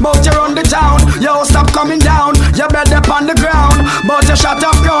around, but you're on the town. Yo, stop coming down. You better on the ground, but you shut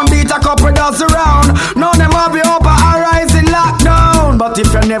up ground, beat a couple dozen around. No, never be open or rise in lockdown. But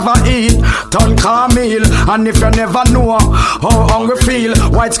if you never eat, turn calm meal. And if you never know how hungry feel,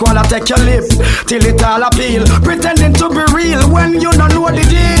 white squall take your lip till it all appeal. Pretending to be real when you don't know the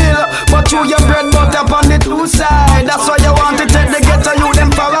deal. But you your bread butter on the two side. That's why you want to take the ghetto you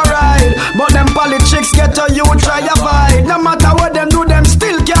them for a ride. But them politics ghetto you try to fight. No matter what them do, them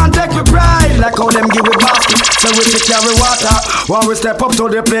still can't take your pride. Like how them give it basket, so we should carry water. When we step up to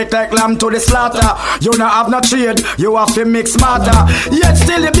the plate like lamb to the slaughter. You not have no trade, you have to mix smarter. Yet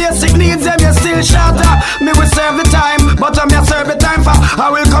still the basic needs them you still shatter. Me will serve the time, but I'm here serve the time for. I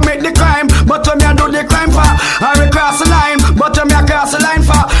will commit the crime, but I'm here do the crime for. I will cross the line, but I'm here cross the line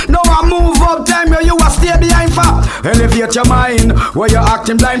for. No I move up time you will stay behind for. Elevate your mind, where you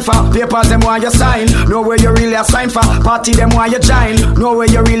acting blind for. Papers them want you sign, know where you really a sign for. Party them want you join, know where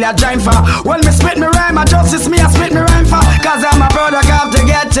you really a join for. When me spit me rhyme, I justice me I spit me rhyme for. Cause I'm a product of the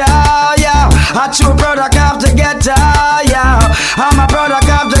ghetto, yeah. A true product of the ghetto, yeah. I'm a product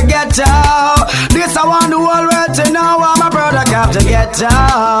of the ghetto. This I want the whole world to know. I'm a product of the ghetto.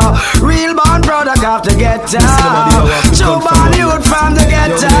 Real born product of the ghetto. True born youth from the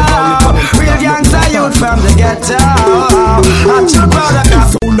ghetto. Real gangster youth from the ghetto. A true product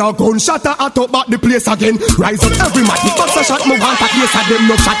of now gunshot a hot up back the place again. Rise up every man. The box a shot me want a case of them.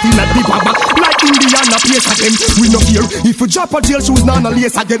 No shot in a the baba. Like Indiana place again. We no fear. If you drop a jail shoes now no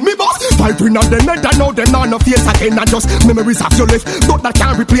lace again. Me boss fight we not them head and now them now no face again. And just memories of your life. But that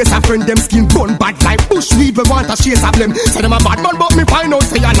can't replace a friend. Them skin bun bad like bush weed. We want a chase of them. Say them a bad man but me find out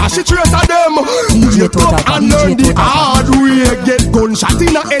say a lash it trace of them. You up and learn the hard way. Get gunshot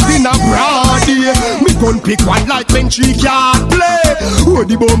in a head in a broad day. Me gun gun pick one like Benji can't play. Oh,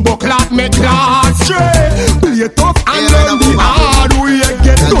 the bumbo clock make class stray. Play tough and learn the hard way.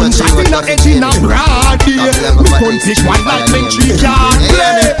 Get gunshot in a edge in a broad day. Me gun pick one like Benji can't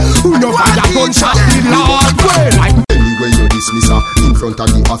play. Who know fire gunshot the Lord way. Like anyway you dismiss her in front of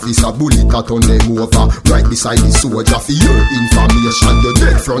the officer, bullet a turn them over. Right beside the soldier for your information. You're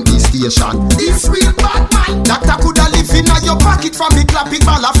dead front the station. This real bad man. Doctor coulda live in your pocket from the clapping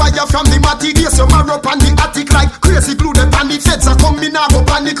ball of fire from the matty. Yes, you marrow up on the attic like crazy glue. The panic feds are coming now go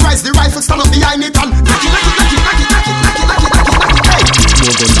panic rise. The rifle stand up behind it and knock it. No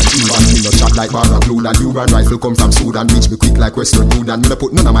gun that you want, me no chat like bar of glue. And you run rifle come from Sudan. Reach me quick like Western Union. Me no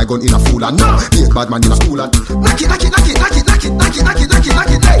put none of my gun in a fool and no make bad man in a school and knock it.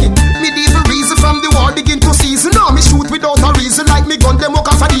 Medieval reason from the war begin to season. Now me shoot without a reason like me gun them up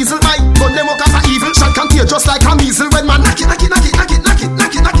off a diesel. My gun them up off a evil. Shot contain just like a measle when man knock it.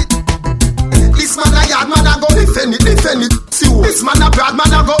 This man a yard man a go defend it. See who? This man a bad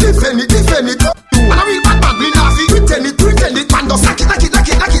man a go defend it. Man a real bad man, me not fi pretend it. Man just knock it.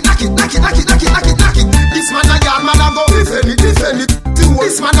 This man a yard man a go defend it. See who?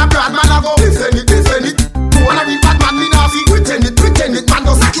 This man a bad man a go defend it. Man a real bad man, me not fi pretend it. Man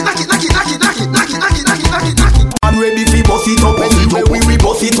just knock it. I'm ready fi bust it up. We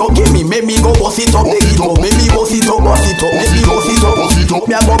bust it up. Give me, make me go bust it up. Make me go, make me bust it up. Make me bust it up.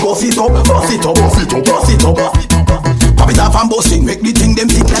 Me a go bust it up. Pop it off and bust it. Make the thing them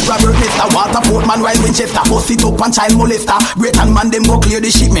think like Robert Mister. Waterport man while Winchester. Bust it up and child molester. Great and man them go clear the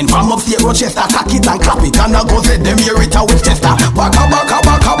shipment from upstairs Rochester. Cock it and clap it and I go set them hear it a Winchester. Baka.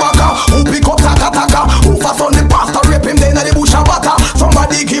 Who pick up taka. Who fast on the pastor rape him then at the bush and batter.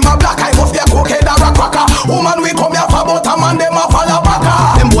 Somebody give him a black eye must be a cokehead or a cracker. Woman we come here for butter man them a fall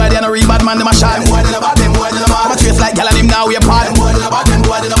backer. Them boy they no real bad man them a shine. Them boy they no bad. My face like gyal and him now we apart. Them boy they no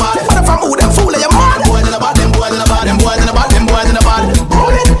bad. From who them fool you man. Them boy they no bad. Them boy they no bad.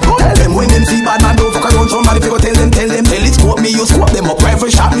 Them when them see bad man don't fuck around somebody fi go tell them. Tell it scope me use scope them up. Rifle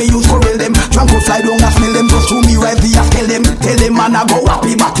shot me use corral them. Drunk go fly down and smell them. Just to me right there tell them man a go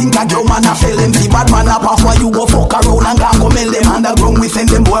happy but think a girl man a fail them. See bad man a pass while you go fuck around and go mail them. Underground we send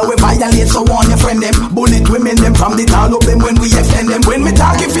them boy we violate so on your friend them. Bullet women them from the tall up them when we extend them. When we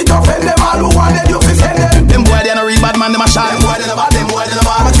talk if it offend them all who want them you fi send them. Them boy they no real bad man them a shot. Them boy they no bad.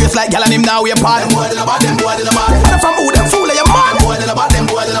 My face like gyal and him now we apart. Them boy they no bad. From who them fool you man. Them boy they no bad.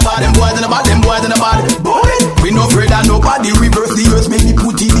 We no afraid of nobody. Reverse the earth make me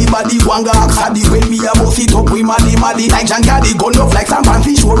put in the body. One guy accident when me a bust it up we maddy. Like Shaggy gun up like some pan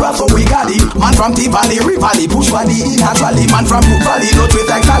fish or so we got it. Man from T-Valley, Rivali, push body naturally. Man from Brook Valley, no twist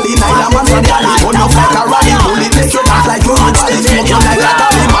like Collie. Nine man from Gully, gun up like a rally. Bullet take your dance like your body. Smoke you like a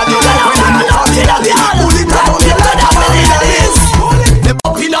Collie. Body like when you know how to rally. Bullet cut on you like a Collie.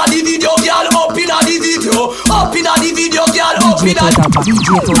 Up in a the video, girl. Up in a the video, girl. Up in a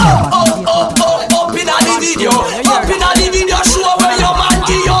the video. Up in a the video, show where your man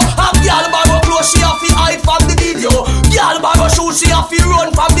give you. And girl borrow clothes, she have to hide from the video. Girl borrow shoes, she have to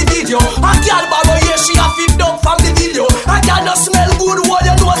run from the video. And girl borrow hair, she have to duck from the video. And girl no smell good, what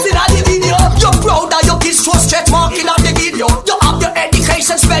you know in the video. You're proud that your kids show stretch mark in the video. You have your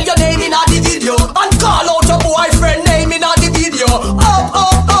education, spell your name in the video. And call out your boyfriend name in the video.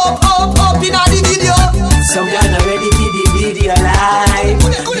 Up in the video. Some girl not ready for the video live.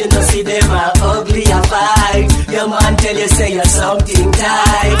 You know see them are ugly and fight. Your man tell you say you're something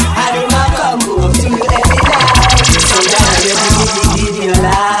tight. And him a come home to you every night. Some girl not ready for the video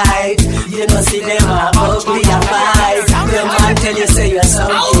live. You know see them are ugly and fight. Your man tell you say you're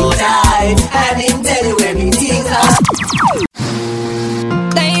something tight. And him tell you everything else.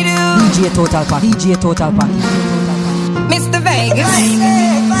 They do. DJ Total Pack. Mr. Vegas.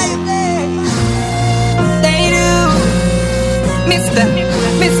 They do. Mr.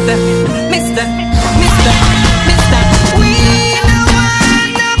 We don't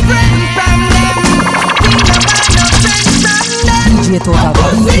want no friend from them. We don't want no friend from them. DJ Total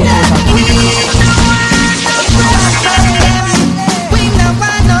Pack. We don't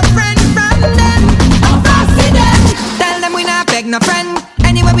want no friend from them. Tell them we not beg no friend.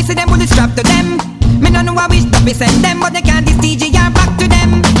 Anyway we see them, we'll strap to them. Me no know how we stop we send them, but they can't this DJ and back to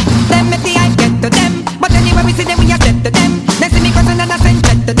them. Them make the hype get to them, but anyway we see them, we are dead to them. They see me cause another send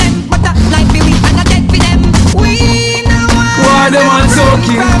jet to them, but that life be we and a dead for them. We know why them man so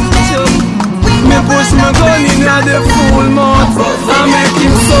king. Me push my gun in at the full mouth and make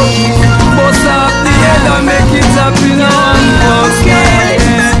him suck it. Bust off the head and make it happy now and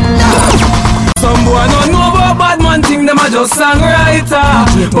some boy no know about bad man thing, them a just songwriter.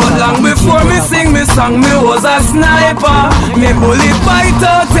 But long before me sing me song, me was a sniper. Me bullet bite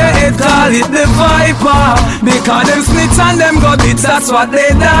out the Reid call it the Viper. Because them snitch and them go bitch, that's what they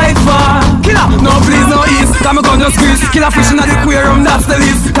die for. Killa, no please, no ease. Come a gun just squeeze. Killa fish in the aquarium, that's the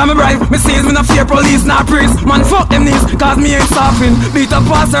least. Come a bribe, me sees me no fear police, not priest. Man fuck them knees, cause me ain't stopping. Beat up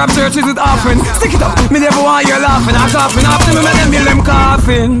pastor of churches with offering. Stick it up, me never want you laughing. I'm coughing, after me make them bill them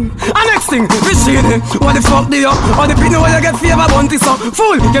coughing. And next thing, fish shading. What the fuck do you? Or the people where you get favor bounty so.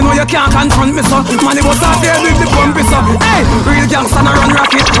 Fool, you know you can't confront me so. Man, it was out there with the pumpy so. Hey, real gangster no run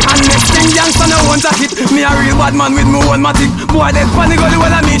rocket. And next thing, gangster no one jacket. Me a real bad man with me one matic. Boy, dead funny gully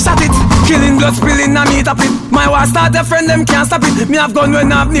when I me shot it. Killing blood spilling and me tap it. My war start a friend, them can't stop it. Me have gun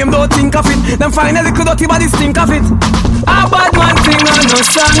when I have name, don't think of it. Them finally could dirty body stink of it. A bad man thing on no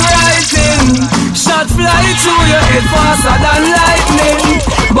songwriting. Shot fly through your head faster than lightning.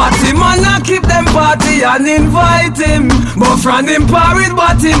 But him man a keep them party and invite him. But from him par with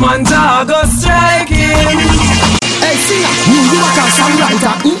body man go strike him. Hey, singer, New Yorker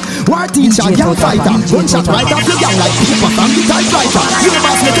songwriter, war teacher, young fighter. Gunshot right off your gang like people from the typewriter. Your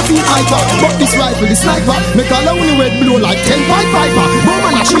boss make you feel hyper, but this rifle, the sniper, make a lonely red blow like 10 pipe piper.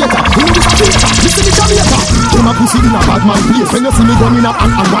 Woman a traitor, who is a traitor? Listen to Jamaica. Them a pussy in a bad man place. When you see me gun in a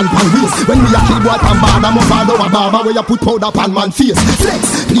and one pan waist. When we a kill boy pan Badda, Mavado a barber where you put powder pan man face.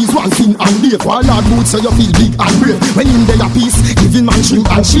 Flex, please one thing and leave. While hard boots so you feel big and brave. When in there a piece, giving man shrimp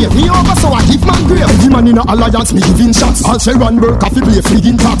and shave. Me over so I give man grave. Every man in a alliance me giving shots. All say run work off play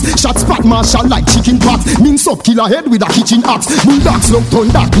friggin' pot. Shots spot marshal like chicken pot. Mince up killer head with a kitchen axe. Bulldogs look turn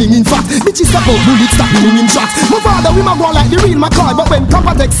that blingin' fat. Bitches stop out bullets stop blingin' shots. Mavado we ma go like the real McCoy. But when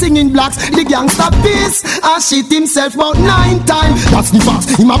Cobra take singing blacks, the gangsta piss and shit himself about 9 times. That's the fact.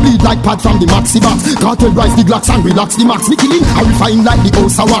 Him a bleed like pad from the maxi box. Kartel rise the glocks and relax the max. Me killing I refine like the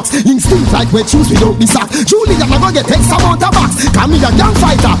house of wax. Instinct like wet shoes without the sack. Julia ma go get X amount of box. Cause me a gang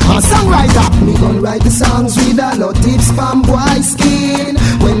fighter and songwriter. Me gon' write the songs with a lot of spam boy skin.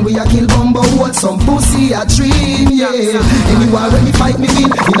 When we a kill bumbo, hold some pussy a dream, yeah. Anywhere when me fight me win,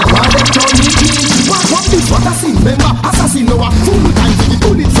 in a war them turn me king. What this, what I see, remember, assassin no a full time for the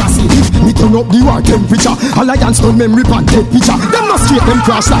bullet assassin. If me turn up the war temperature, alliance on memory pan dead picture. Them no straight, them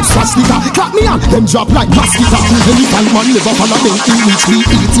crash like swastika. Clap me on, them drop like mosquito. Anytime man never follow them in which we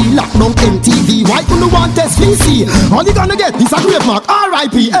eat, lock down MTV. Why you no want SVC? All you gonna get is a grave mark,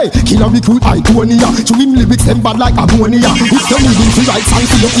 R.I.P. Hey, Killa recruit Aidonia. To him lyrics them bad like ammonia. If you need him to write songs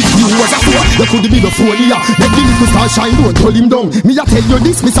for you, if you was a fool, you could be the fool here. Let the little star shine, don't hold him down. Me a tell you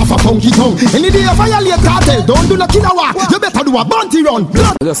this, me suffer funky tongue. Any day you violate Kartel, don't do no killer war. You better do a bounty run.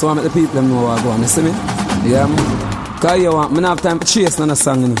 I just want to make the people know what I go on, you see me? Yeah, man. Cause you want, me not have time to chase none of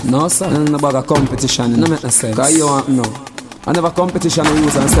song, you know? No, sir. And about a competition, you know, make no sense. Cause you want, no. I never competition I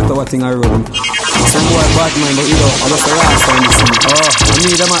use and set up a thing I run. Some boy bad mind, but you know, I just a last time you see. Oh, I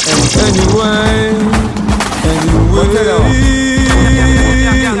need them at anyway.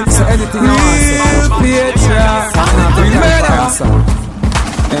 So anything I want to say.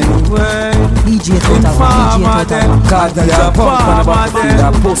 Anyway, DJ Informa them. Kartel a pump and a back feed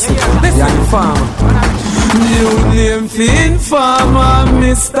a pussy. The Informa. New name for Informa,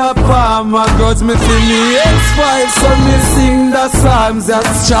 Mr. Palmer. Grudge me for me X5, so me sing the psalms.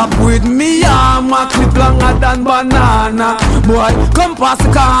 Just chop with me armor, clip longer than banana. Boy, come past the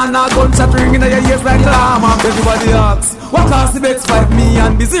corner, gunshot ringing in your ears like llama. Everybody asks, what cost the X5? Me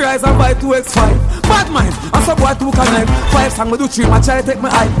and Busy Rise and buy 2X5. Bad mind, and some boy took a knife. 5 sang me do 3, I try to take my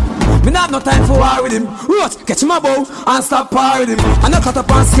eye. Me not have no time for war with him. Roach, catch him a bow and stop par with him. And not cut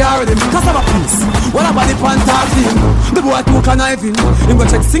up and scare with him. Cause I'm a piece. What about the pan talk to him? The boy took a knife in. Him go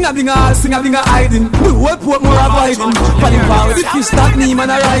check sing-a-dinga hiding. The whole port more avoiding. But him power with the fish that me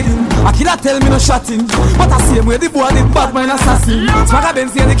man a riding. A killer tell me no shotting. But I see him where the boy did bad mind assassin. Swagger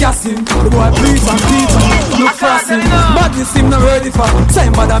Benz and the casting. The boy bleach and teach and look frosting. Badness him no ready for.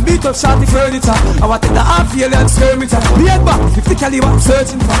 Same bad and beat up shotty furniture. I want take the half-alien skirmisher. The head back 50 caliber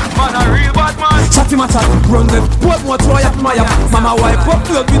searching for. Man a real bad man. Chat him a chat, run left. What more try up my yap. Mama wipe up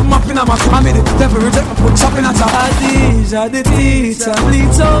blood with map in a map. I made it, never reject me, put chop in a chap. Adija the teacher,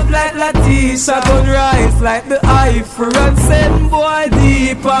 bleach out like Latisha. Gun rise like the Eiffel and send boy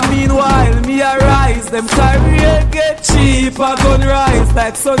deeper. Meanwhile me a rise, them career get cheaper. Gun rise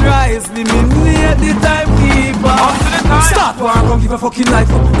like sunrise, eliminate the timekeeper. Start war and come give a fucking life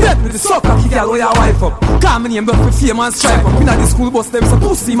up. Get me the sucker kick out where your wife up. Call me name but for fame and stripe up. Inna the school bus them so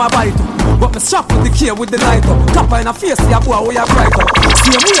pussy my bite up. But me strap with the key with the light up. Kappa in a face see a boy where you bright up.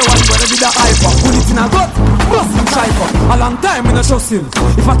 See him where one brother with the hype up. Put it in a gut, bust him tripe up. A long time me no trust him.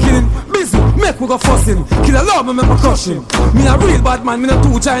 If I kill him, busy, make we go fussing. Killa love me, make me crush him. Me a real bad man, me no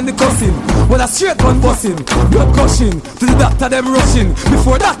too giant the cussing. Well a straight gun busting, blood gushing. To the doctor them rushing.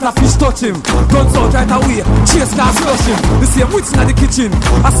 Before that a fish touch him. Guns out right away, chase cars rushing. The same witch in the kitchen.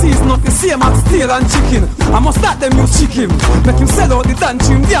 I see it's not the same as steel and chicken. I must start them use chicken. Make him sell out the dance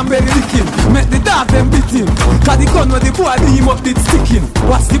tune, damn belly licking. Make the dog them beat him. Cause the gun where the boy beat him up did sticking.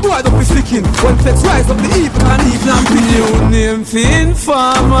 Watch the boy don't be sticking. When flex rise up the evil and evil and beat. New name for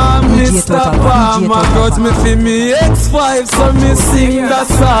Informa, Mr. Palmer. Got me for me X5, so me sing the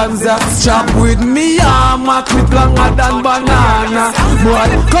songs that chop with me armor, clip longer than banana. Boy,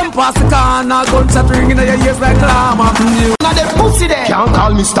 come past the corner, gunshot ringing in your ears like llama. Now them pussy there. Can't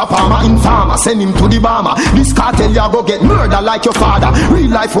call Mr. Palmer Informa, send him to the bomber. This cartel ya go get murder like your father. Real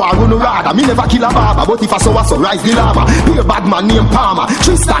life war run rather. Me never kill a barber, but if I saw rise the llama. Be a bad man named Palmer.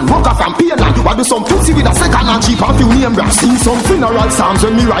 Tristan, Walker from Pearland. Why do some pussy with a second and cheap and few name brass? Sing some funeral psalms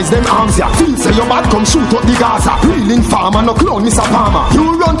when me rise them arms ya. Feel say your bad come shoot up the Gaza. Real Informa, no clone Mr. Palmer.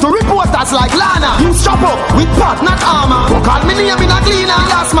 You run to reporters like Lana. You strap up with pot, not armor. Go call me name in a cleaner.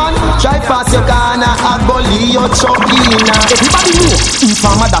 Last man, drive past your Ghana, a Gully, your Chokina. Everybody know,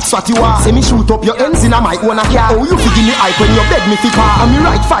 Informa, that's what you are. Say me shoot up your ends in a mic one a car. Oh, you figure me hype when you beg me fi car. And me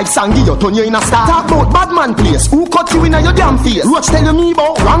write 5 song, give you turn you in a star. Talk about bad man place, who cut you in a your damn face? Roach tell you me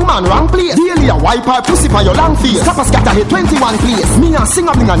about wrong man, wrong place. Daily a wipe her pussy for your long face. Stop a scatter hit 21 place. Me a sing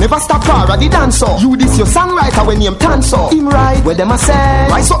a bling a never stop her a the dancer. You this your songwriter when name Tanso. Him right, where them a say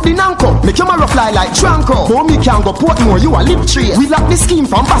rise up the nanko, make your marrow fly like Tranco. Home me can go Portmore, you a lip tree. We lock the scheme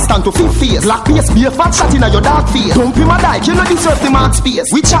from Boston to Fifth Face. Black face, be a fat shot in a your dark face. Don't be my dyke, you know deserve the mark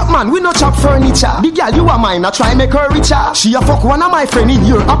space. We chop man, we no chop furniture. The girl you a mine, I try make her richer. She a fuck one of my friend in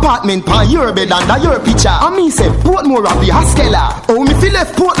your apartment, pan your bed under your picture. And me say Portmore of the Haskella. Oh me feel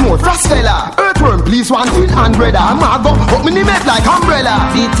left Portmore, frost fella. Earthworm please one feel and brother. I'm a go, but me name it like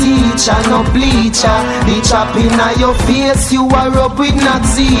umbrella. The teacher no bleacher. The chop in your face, you are up with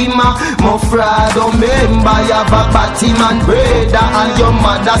Nazima. Mofrado member, you have a batty man brother. And your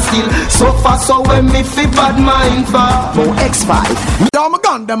mother still suffer, so when me fi bad mind for more X5. Yo, my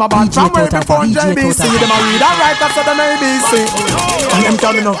gun, them a band from way before JBC. Them a read and write after them ABC. And them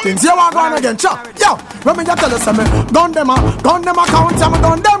tell me no things. You are going again, chop. Yo, when me just tell you something, gun them account. I'm a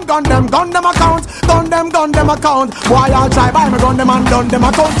gun them account. Gun them account. Why y'all try by me gun them and done them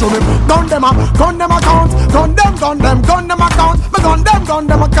account to me. Gun them account. Gun them account. Me gun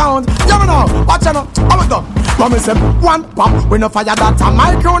them account. You know, watch out, how we go? When me say one pop, we no fire that a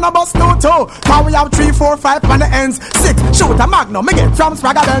my crew no bust 2-2. Now we have 3, 4, 5 on the ends. 6, shoot a magnum, me get from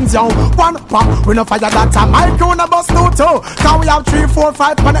Swagger Benz, yo. One pop, we no fire that a my crew no bust 2-2. Now we have 3, 4,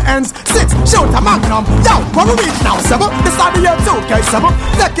 5 on the ends. 6, shoot a magnum, yo. When we reach now 7, this are the year 2K7.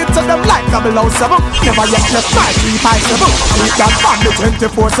 Take it to them like a below 7. Never yet left my 357. Keep that family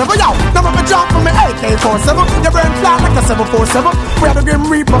 24/7, yo. Now me jump from me AK-47. Your brain fly like a 747. We have the Grim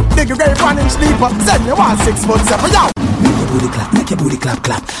Reaper, dig your grave 1-inch deeper. Send you 1-6-4-7, yo. Make your booty clap, make your booty clap,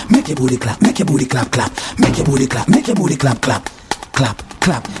 clap. Make your booty clap, make your booty clap, clap. Make your booty clap, make your booty clap, clap. Clap,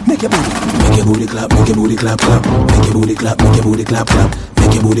 clap, make your booty clap, make your booty clap, clap. Make your booty clap, make your booty clap, clap.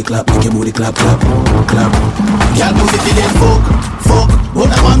 Make your booty clap, make your booty clap, clap. Clap. Girl, pussy feel it, fuck.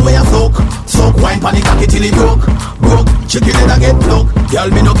 But a man where you suck, wine panic cocky till it broke. Chicken head a get plucked. Girl,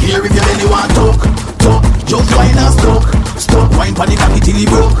 me no care if you belly want talk. Just wine and stuck, wine panic cocky till it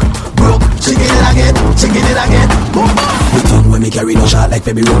broke. Chicken head a get. The thing when me carry no shot like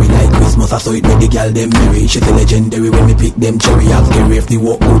February, like Christmas, I saw it make the girl them merry. She's a legendary when me pick them cherry. Ask her if they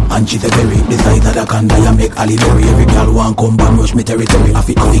walk good and she's a berry. The size of the candle I make Ali Berry. Every girl want come and rush me territory. I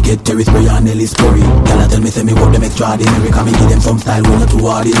fit get Terry spray and Nelly Sperry. Girl tell me say me work them extraordinary. Can me give them some style when not too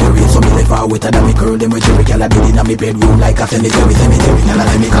ordinary. So me say far wetter than me curl them with cherry. Girl I did in a me bedroom like a cemetery. Girl I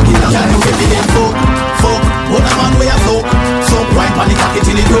tell me cocky down. Girl you feel it, fuck. But a man where you suck, wine panic cocky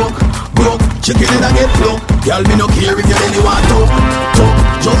till it broke. Chicken head a get plucked. Girl me no care if you belly want talk.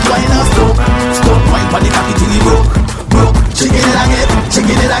 Just wine and stuck, wine panic cocky till it broke. Chicken head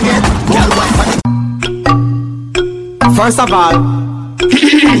a get. Girl wine panic. First of all,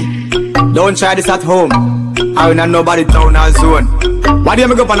 don't try this at home. I don't nobody town or zone. Why do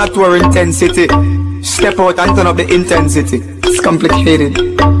you go on a tour intensity? Step out and turn up the intensity. It's complicated.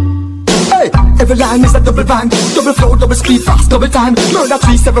 Hey, Every line is a double bang. Double flow, double speed, fast, double time. Murder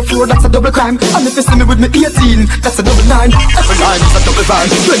 374, that's a double crime. And if you see me with me 18, that's a double 9. Every line is a double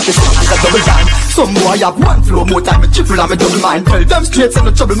bang. 26 is a double bang. Some boy have one flow, more time, a triple and a double mind. Tell them straight and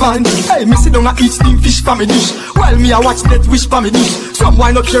no trouble mind. Hey, me sit down and eat steam fish for me dish, while me a watch that wish for me dish. Some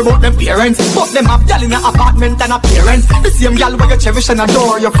boy no care about them parents, but them have gal in a apartment and a parents. The same gal where you cherish and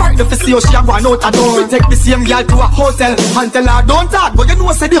adore. You're frightened to see how she a going out a door. We take the same gal to a hotel and tell her don't talk, but you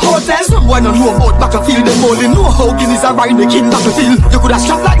know say the hotel. Some boy no know about battlefield, them only know how Guineas are riding the king battlefield. You could have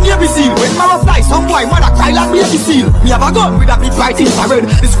shot like Navy Seal. When Mara fly, some boy wanna cry like Baby Seal. Me have a gun with a big right infrared.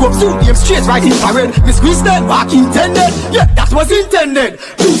 The scope zoom, aim straight right infrared. Me squeeze them back intended. Yeah, that was intended.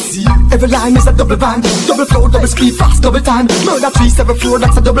 You see, every line is a double bang. Double flow, double speed, fast, double time. Murder 374,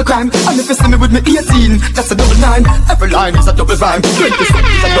 that's a double crime. And if you see me with me 18, that's a double 9. Every line is a double bang. 26 is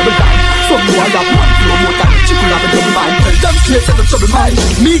a double bang. Some boy have one flow, more time. Chicken have a double mind. Tell them straight and the trouble mind.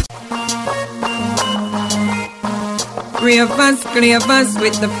 Me. Ravers, clavers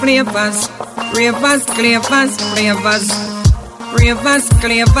with the flavors. Ravers, clavers, flavors. Ravers,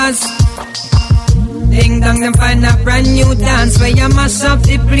 clavers. Ding dong, them find a brand new dance where you mash up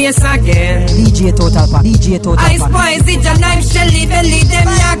the place again. DJ Total Pack, DJ Total Pack. Ice boys, it's a knife, Shelly belly, them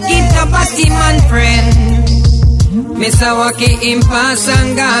not keep the body man friend. Mr. Wacky in pass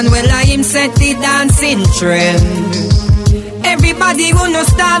and gone, well I him set the dancing trend. Everybody wanna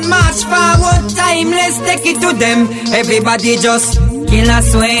start march forward time, let's take it to them. Everybody just kill a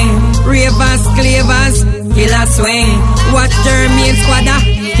swing. Ravers, clavers, kill a swing. Watch Jermaine Squadda,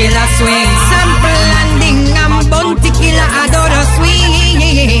 kill a swing. Sample landing and bounty killer adore a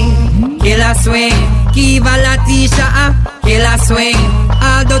swing. Kill a swing. Kiva Latisha, kill a swing.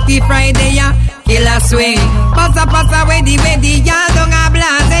 All Dirty Friday, kill a swing. Passa, wedi, ya don't a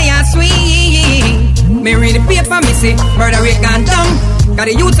blase, ya swing. Me read the paper, me see murder rate gone down. Got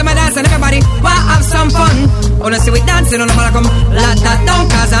the youth to my dance and everybody want have some fun. Wanna see we dancing on the bottom, let that down.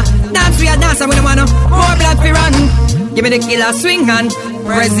 Cause dance we a dance and we don't want no more blood fi run. Give me the killer swing and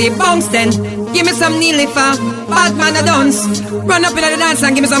Prezi bounce then. Give me some knee lifer, bad man a dance. Run up in the dance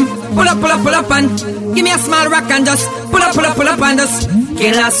and give me some pull up and give me a small rock and just pull up and just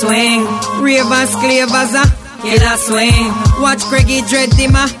killer swing. Ravers, clavers, killer swing. Watch Reggae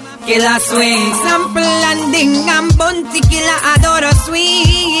Riddim, killer swing. Sample landing and bounty killer adore a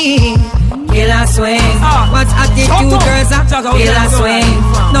swing. Killer swing. Watch attitude girls, killer swing.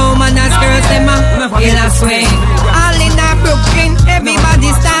 No man as girls them, killer swing. All in a Brooklyn, everybody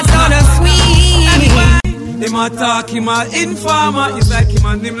starts on a swing. Him attack, him a Informa. It's like him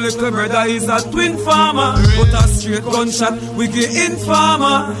and him little brother is a twin farmer. Put a straight gunshot, we get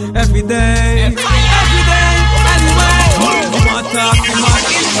Informa every day. Every day, anyway. Him attack, him a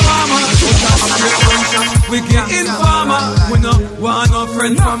Informa. Put a straight gunshot, we get Informa. We no want no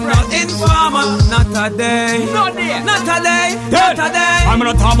friend from no Informa. Not a day, not a day, not a day. I'm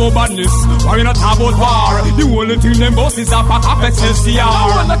not talk about badness, or you not talk about war. The only thing them boss is a pack of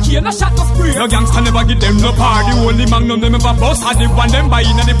SLCR. No kill, no shot, no spray. No gangster never give them no par. The only magnum them ever boss had the one them buy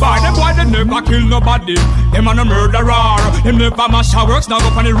in the bar. Them boy they never kill nobody. Them a no murderer. Them never mash our works. Now go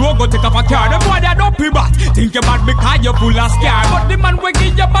on the road go take off a car. Them boy they don't be bad. Think about because you're full of scar. But the man will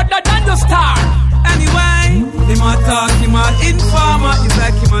give you better than the star. Anyway, him attack, him a Informa. It's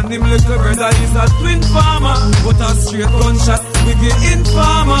like him and him little brother is a twin farmer. Put a straight gunshot, we get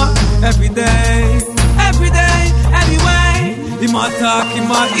Informa every day, anyway. Him attack, him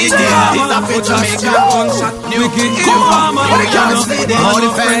a Informa. Put a straight gunshot, we get Informa. All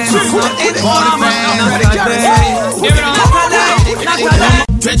the friends, Informa. Not a day.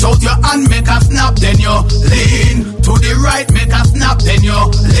 Stretch out your hand, make a snap, then you lean. To the right, make a snap, then you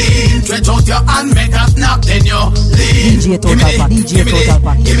lean. Stretch out your hand, make a snap, then you lean. DJ Total Pack, DJ Total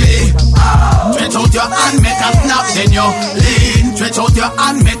Pack. Stretch out your hand, make a snap, then you lean. Stretch out your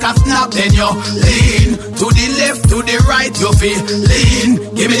hand, make a snap, then you lean. To the left, to the right, you feel lean.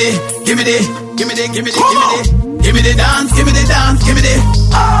 Give me the dance, give me the dance, give me the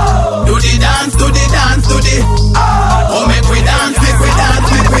do the dance, do the oh, make we dance, make we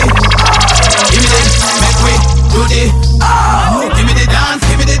give me the, make we do the give me the dance,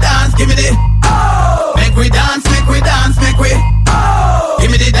 give me the dance, give me the make we dance, make we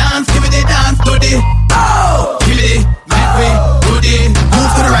give me the dance, do the give me the, make we do the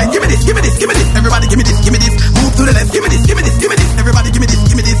move to the right, give me this, everybody give me this, move to the left, give me this, everybody give me this,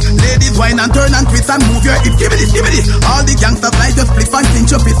 ladies wine and turn and twist and move your hips, give me this, all the gangsters like just flip and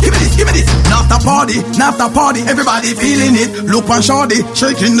clench your fist. Give me this. After party, everybody feeling it. Look on shorty,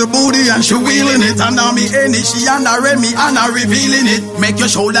 shaking the booty and she wheeling it. And now me any, she and I Remy and I revealing it. Make your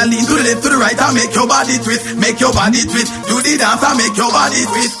shoulder lean to the left, to the right, and make your body twist. Make your body twist. Do the dance and make your body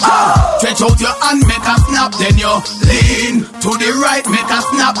twist. Stretch out your hand, make a snap, then you lean to the right, make a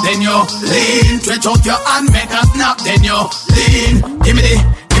snap, then you lean. Stretch out your hand, make a snap, then you lean. Give me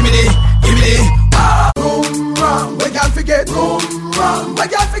the. Boom ram, we can't forget. Boom ram, we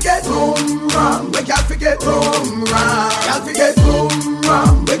can't forget. Boom ram, we can't forget. Boom ram, can't forget. Boom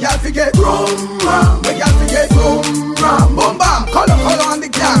ram, we can't forget. Boom ram, we can't forget. Boom ram, boom bam, color on the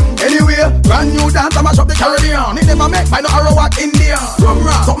gang. Anyway, brand new dance, I mash up the Caribbean. It never make by no Arawak India. Boom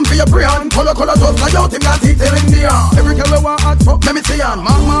ram, something for your brain. Color just like out him can't tell India. Every color want hot fuck, let me see on.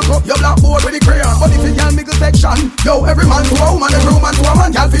 Mark up your blackboard with the crayon. But if you can't make a section, yo, every man to a woman, every woman to a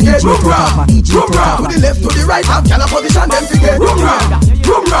man, can't forget. Boom ram, to the left, to the right, have can a position, them forget. Boom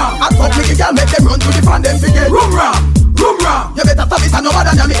ram, hot fuck make a girl make them run to the fan, them forget. Boom ram, you better stop it and no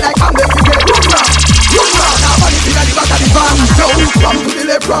bother, you make like I'm them forget. Boom ram, now body in the back of the van. So, ram to the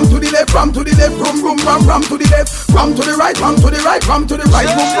left, ram to the left, ram to the left, ram to the left, ram to the right, ram to the right, ram to the right,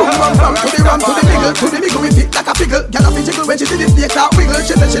 ram to the middle, we fit like a pickle. Girl a fi jiggle when she see the snake start wiggle.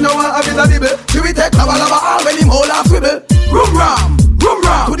 She said she know want a bit of dibble. She will take lava all when him hold her swivel. Ram,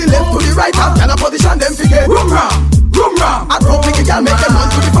 to the left, to the right, have can a position them forget. Ram, at home make a girl make them run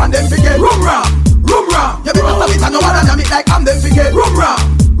to the fan them forget. Ram, you better stop it and no bother you make like I'm them forget.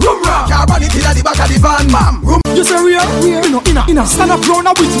 Ram, car run it in the back of the van, ma'am. You say real, inna. Stand up round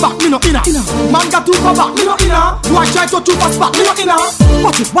a witch back, me no inna. Man got too far back, me no inna. Boy try to too fast back, me no inna.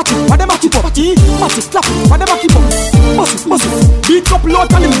 Watch it, what them a keep up? Watch it, clap it, what them a keep up? Bust it, beat up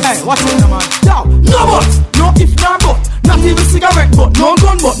loud and him. Hey, watch it, man. Yo, no but, no if, no but. Not even cigarette but, no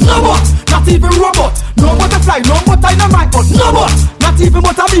gun but, no but. Not even robot, no butterfly, no dynamite but, no but. Not even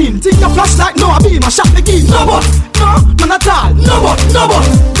but a beam, think your flashlight, no a beam, I shot the key, no but. No, none at all, no but.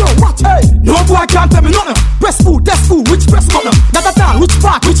 Yo, watch, hey, no boy can't tell me nothing. Press food, test food, which press button? Not at all, which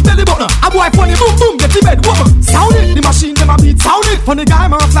part, which belly button? A boy funny, boom, boom, get the bed, woman. Sound it, the machine, them a beat, sound it. Funny guy,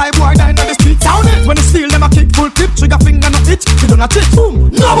 man, a fly boy, down on the street, sound it. When they steal, them a kick, full clip, trigger finger, no itch, you don't a tick, boom.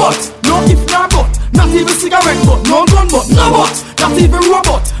 No but, no if, no but. Not even cigarette but, no gun but, no but. Not even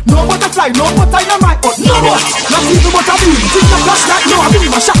robot, no butterfly, no dynamite but, no but. Not even but a beam, think the flashlight, no a beam,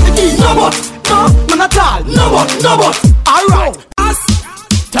 I shot the key, no but. No, none at all, no but. Alright,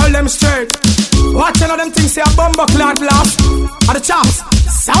 tell them straight. Watch all of them things say a bumper cloud blast. At the chops,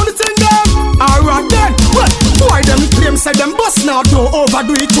 sound the thing them. Alright then, what? Why them claim say them bust now, don't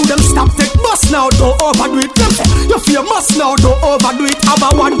overdo it. To them stop take bust now, don't overdo it. Them say you feel must now, don't overdo it. Have a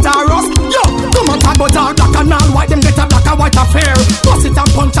one taros. Yo, come on talk about all black and all white. Them get a black and white affair. Bust it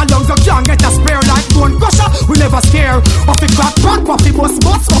and punch a lungs, you can't get a spare. Like bone crusher, we never scare. Off the crack, off the bus,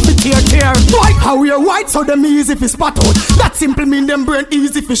 off the tear. White, how we are white, so them easy fi spot out. That simple mean them brain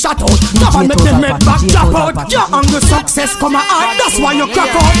easy fi shut out. Never make them make back drop out. Yeah, and the success come a hard. That's why you crack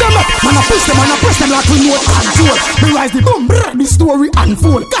out them. Man I push them like remote control. Me rise the boom, brrr, the story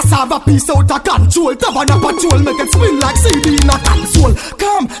unfold. Cassava piece out of control. Tavana patrol, make it spin like CD in a console.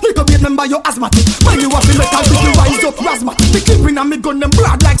 Come, little bit member you asthmatic. Man you have to make a big rise up rasmatic. The clipping and me gun them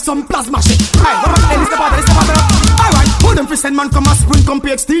broad like some plasma shit. Hey, what am I saying? Alright, hold them for send man come a sprint, come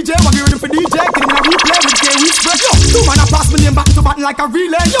PX DJ. What you ready for DJ? Get him in a replay with K-We spread. Yo, two man a pass me name back to button like a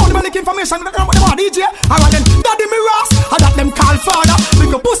relay. Yo, the manic information, them a DJ. Alright then, daddy me Ross, I got them call father.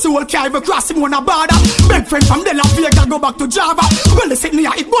 Make a pussy will carry across him on a border. Big friend from De La Vega go back to Java. Well they sit me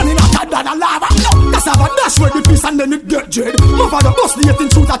a it bunny not a dad and lava. That's have a dash with the piece and then it get dread. Mavado bust the 18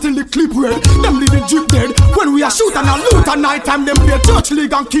 shooter till the clip red. Them leave the jeep dead. When we are shoot and a loot at night time, them play church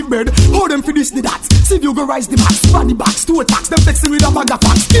league and keep bed. Hold them for this the that. See if you go rise the max. Body backs to attacks. Them flexing with a bag of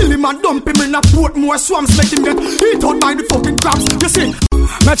facts. Kill him and dump him in a port. More swamps make him get eat out by the fucking crabs. You see?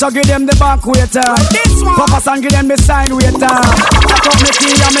 Metro give them the back waiter. Papa San give them the sign waiter. Take up me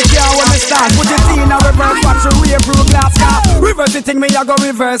key and me care when me start. Put it in a reverse, watch you wave through glass car. Reverse the thing, me I go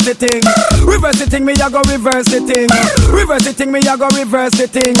reverse the thing. Reverse the thing, me I go reverse the thing. Reverse the thing, me I go reverse the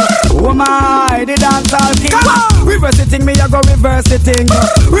thing. Oh my, the dancehall king. Reverse the thing, me I go reverse the thing.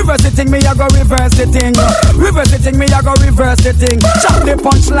 Reverse the thing, me I go reverse the thing. Reverse the thing, me I go reverse the thing. Chop the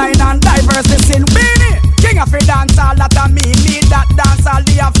punchline and diverse the sin. Beenie, king of the dancehall, that a me need that dancehall.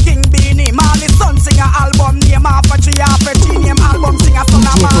 They have King Beenie. Marley son sing a album name half a tree, half a tree name album sing a son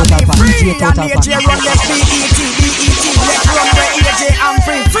of Marley. Free and AJ run the BET. Let's run the AJ and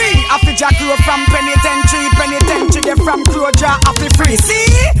free. After Jack Rowe from penitentiary they from Croja after free. See,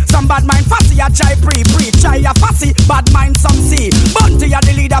 some bad mind fussy a try pre try a fussy bad mind some see. Bunty a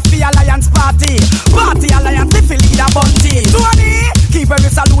the leader for Alliance Party Alliance if you lead a bunty. Tony, keep a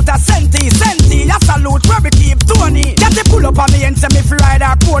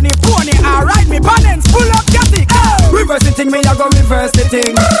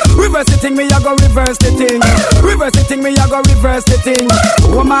reverse the thing. Reverse the thing, me I go reverse the thing.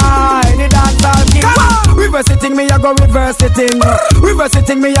 Oh my, the dancehall king. Reverse the thing, me I go reverse the thing. Reverse the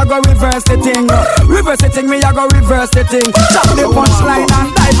thing, me I go reverse the thing. Reverse the thing, me I go reverse the thing. Chop the punchline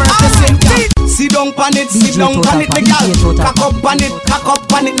and diverse the thing. Sit down pan it, sit down pan it, me gal. Cock up pan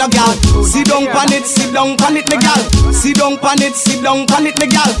it, no gal. Sit down pan it, sit down pan it, me gal. Sit down pan it, sit down pan it, me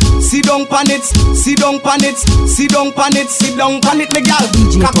gal. Sit down pan it, sit down pan it, sit down pan it, sit down pan it, me gal.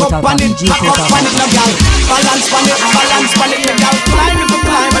 Cock up pan it, no gal. Balance pan it, me gal. Climb if you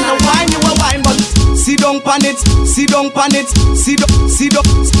climb and the wine you a wine, but sit down pan it, sit down pan it, sit down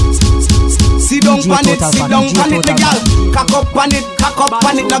pan it, me gal. Cock up pan it,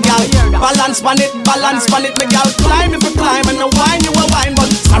 no gal. Balance pan it, me gal. Climb if you climb and the wine you a wine,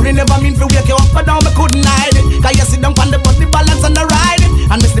 but sorry never mean to wake you up or down, me couldn't hide it. Cause you sit down pan the body balance and the ride it,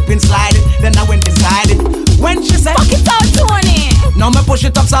 and me slip and slide it, then I went inside it. When she said, fuck it out, Tony. Now me push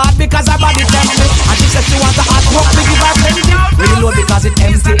it up so hard because her body tempts me, and she said she wants a hot hook, me give her plenty. Reload because it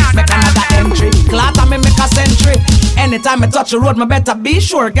empty, make another entry. Clatter me make a century. Anytime I touch the road, me better be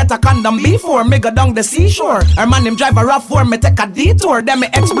sure. Get a condom before me go down the seashore. Her man him drive a rough for me take a detour. Then me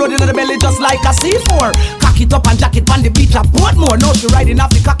explode in the belly just like a C4. Cock it up and jack it on the beach a Portmore. Now she riding off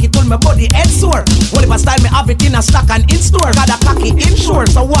the cocky till my body head sore. Well if I style me have it in a stock and in store. Got a cocky inshore,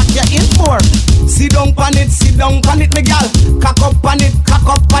 so what you in for? Sit down pan it, me gal. Cock up pan it,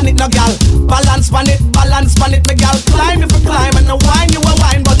 no gal. Balance pan it, me gal. Climb if you climb and the wine you a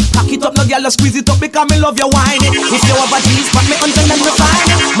wine, but cock it up no gal, squeeze it up because me love your wine it. If you have a G's, but me until them refine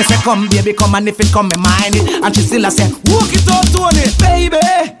it. Me say come baby come, and if it come me mind it. And she still a say walk it out Tony,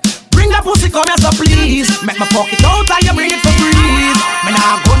 baby. Bring that pussy come here so please. Make me fuck it out and you bring it for free. Me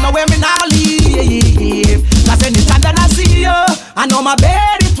nah go nowhere, me nah leave. Cause anytime that I see you, I know my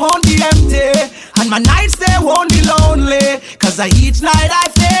bed it won't be empty, and my nights they won't be lonely. Cause each night I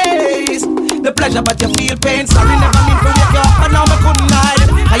face the pleasure but you feel pain. Sorry never mean to wake you up, and now me couldn't hide it.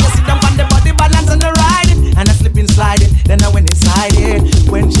 I just sit down on the body balance and the ride it, and I slip and slide it, then I went inside it.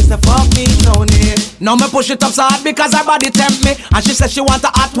 When she said fuck me, Tony. Now me push it up so hard because her body tempt me, and she said she want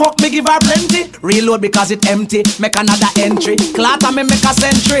a hot walk, me give her plenty. Reload because it empty, make another entry. Clatter me make a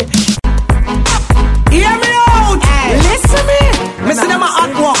century. Hear me out, listen me. Me see them a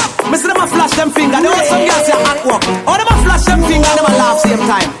hot walk, me see them a flash them finger. They want some girls say hot walk. All them a flash them finger, them a laugh same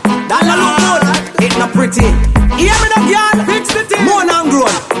time. That no look good, it not pretty. Hear me the girl, fix the thing. Moan and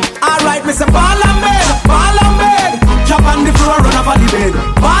groan. Alright, me say ball and bed. Chop on the floor, run up on the bed.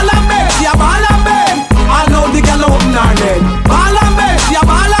 Ball and bed, yeah ball and bed. I know the girl open her head. Ball and bed, yeah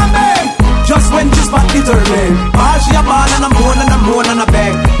ball and bed. Just when she spot determined. Ball she a ball and a moan and a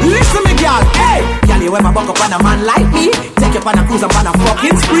beg. Listen me girl, hey. Girl you ever buck up on a man like me? Take you on a cruise up on a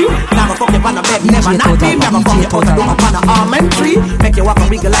fucking spree. Never fuck you on a bed, never not me. Never fuck you out a door up on a almond tree. Make you walk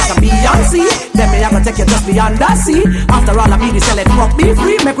a wiggle like a Beyonce. Then me I go take you just beyond the sea. After all I be the selling fuck me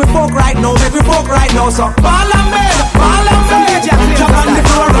free. Make we fuck right now, so ball and bed. Jump on the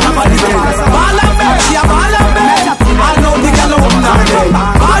floor, run up on the bed. Ball and bed, yeah ball and bed. I know the girl open her head.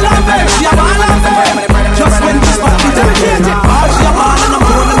 Ball and bed, yeah ball and bed. Just when you spot the detergent. Ball she a ball and a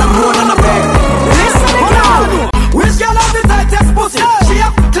moan and a beg. Listen me now. Which girl have the tightest pussy? She a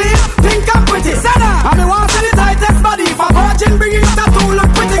clean, pink and pretty. I me want to see the tightest body. If a virgin bring it up to look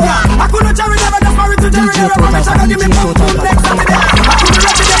pretty girl. I couldn't Jerry never just married to Jerry never. Promise I give me boom next Saturday. I couldn't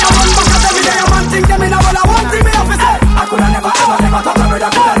let them run back at every day. A man think them in a well I want to be officer. I coulda never touch a bird. I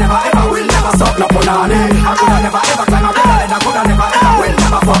coulda never ever will never suck no punani. I coulda never ever climb a bed. I coulda never ever will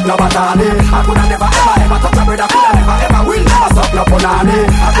never fuck no batani. I coulda never ever touch a bird. I coulda never ever will never suck no punani.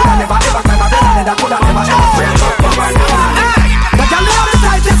 I coulda never ever climb a bed. I coulda never ever straight up for my punani. The girl have the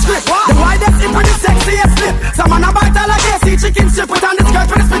tightest grip, the widest hip and the sexiest slip. Some man a bite her like AC chicken strip. Put on the skirt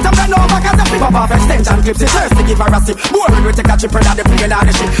with the spit and bend over cause the flip up off extension clips. It's first to give her a sip. Boring we take a chip and the plane on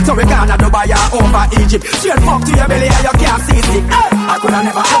the ship. So we gonna Dubai or over Egypt. Straight fuck to your belly and you can't see sick. I coulda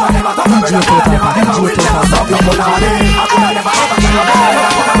never ever touch a bird. I coulda never ever will never suck no punani. I coulda never ever climb a bed.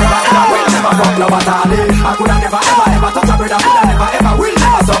 I coulda never ever will never fuck no batani. I coulda never ever touch a bird. I coulda never ever will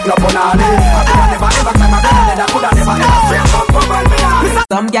never suck no punani. I coulda never ever climb a bed. I coulda never ever straight fuck for my man.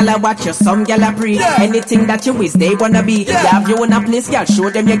 Some gyal a watch you, some gyal a pre. Anything that you wish they wanna be. You have your own place, gyal, show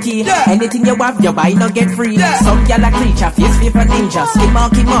them your key. Anything you have, you buy, no get free. Some gyal a creature, face favor ninja. Skin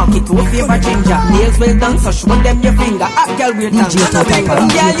marky, two favor ginger. Nails well done, so show them your finger. Up gyal, we're done.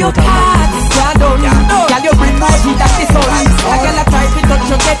 Gyal, you hot, gyal done. Gyal, you bring more heat than the sun. A gyal a try to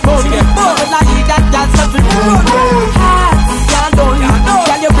touch you, get bone. Well, I need that gyal, so to hot, gyal done.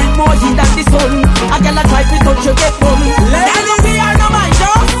 Gyal, you bring more heat than the sun. A gyal a try to touch you, get bone.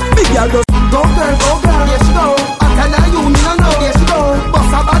 Go girl, yes you go. I tell her you me no know, yes you go.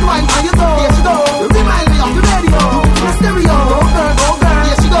 Bust a bad wine and you go, yes you go.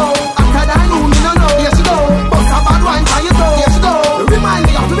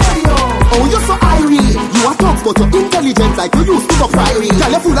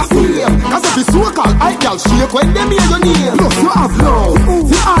 girl shake when them hear your name. Plus you have love.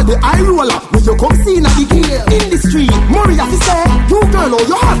 You are the eye roller when you come see in the game. In the street, Murray have to say, you girl, oh,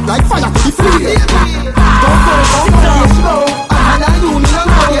 you hot like fire to the flame. Don't go, yes you go. And I you me don't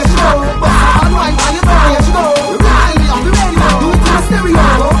know, yes you go. But I wine by your door, yes you go. Ride me off the radio, do it to the stereo.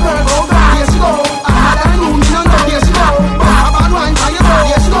 Go girl, yes you go. And I you me don't know, yes you go. But I wine by your door,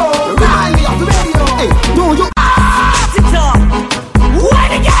 yes you go. Ride me off the radio. Hey, do you? Where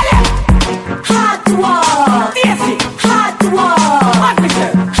they get it? Hot war, Daisy, hot war, what me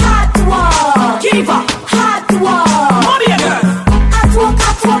say? Hot war, Kiva, hot war, mommy and girl. Hot war,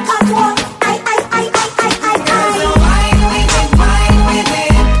 I. So wine with it,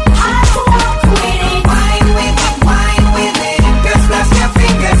 hot war with it, wine with it. Just flash your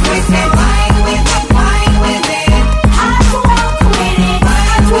fingers with it, wine with it, hot war with it,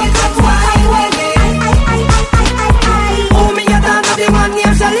 wine with it. Oh me a dance of the one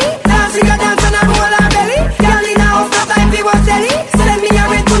named Shelly. Dancing a dance and a roll her belly. Girl in a house that time fi was jelly. Send me a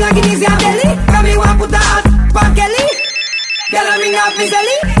Red Bull and Guinness your belly. Come me want put a hot pan Kelly. Girl a ring off me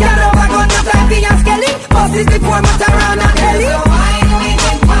belly. Girl over gun no time fi a skelly. Bust this before Mattherhorn and Kelly. So wine with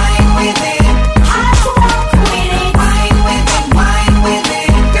it, hot walk with it, wine with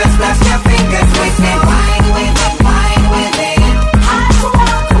it. Just flash your fingers with it, wine with it, hot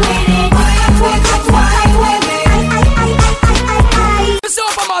walk with it, wine with it. Mr.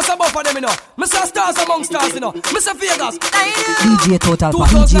 Overmass above for them, you know. Mr. Stars among stars, you know. Mr. Vegas. DJ Total Pack.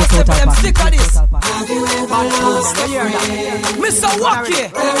 DJ Total Pack. Stick of this. Have you ever lost a way? Mr.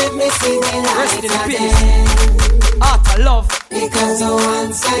 Wacky. Let me sing it Rest in peace. Art of love. Because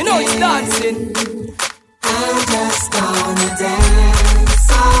once again, you know it's dancing. I'm just gonna dance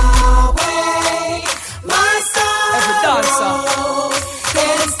away my sorrow. Every dancer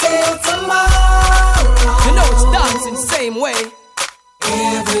dance till tomorrow. You know it's dancing same way.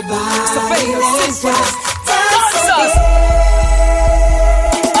 Everybody, it's a Vegas symphony. Dancers.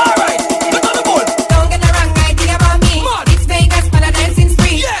 Alright, look on the ball. Don't get the wrong idea about me. It's Vegas, but I'm dancing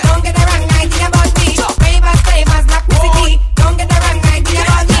spree. Yeah. Don't get the wrong idea about me. Ravers, flavors, black whiskey. Don't get the wrong idea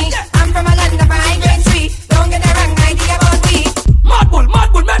about me. I'm from a land of high grade tree. Don't get the wrong idea about me. Mad bull,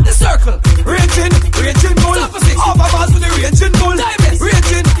 make the circle. Raging bull. Overpass with the raging bull.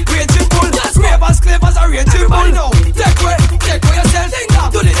 Raging bull. Ravers, clavers are raging bull. Take away yourself.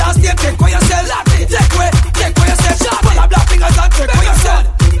 Do the dance game, take away yourself. Take away yourself. Pull up black fingers and take away yourself.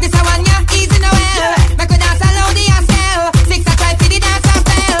 This a one ya easy no well. Make we dance alone the askel. Six a try for the dance and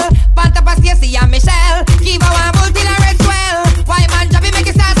fell. Pant up a Stacy and Michelle. Give a one bull till a red swell. Why man drop it make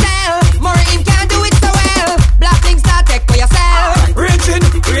it start sell? More him can't do it so well. Black things start take for yourself.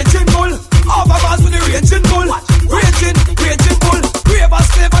 Raging bull. Overpass with the raging bull. Raging bull. Ravers,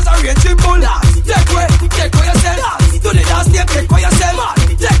 clavers are raging bull. Take away yourself. Do the dance game, take away yourself.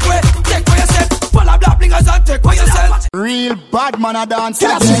 Take away yourself. Pull up black fingers and take away yourself. Real bad man a dance.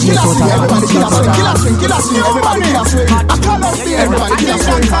 Killa swing, everybody killa swing. Everybody killa swing. I call out there, everybody killa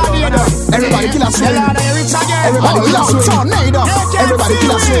swing. Everybody killa swing. Everybody killa swing. Tornado. Everybody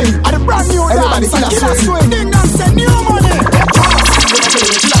killa swing. And the brand new dance. Everybody killa swing. Ding dong say new money.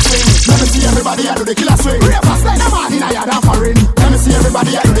 Let me see everybody do the killer swing. Ravers like the man in a yard and foreign. Let me see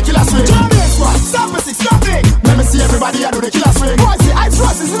everybody do the killer swing. Stop it. Let me see everybody do the killer swing. Boys, the ice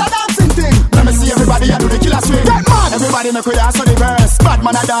rust is a dancing thing. Let me see everybody do the killer swing. Get mad. Everybody make we dance to the verse. Bad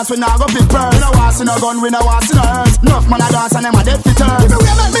man a dance, we now go big purse. We no want see no gun, we no want see no earth. Enough man a dance and them a dead fitter. If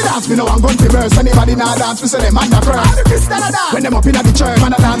we make me dance, we no want gun to burst. Anybody now dance, we say them man a curse. And the Christian a dance. When them up in the church,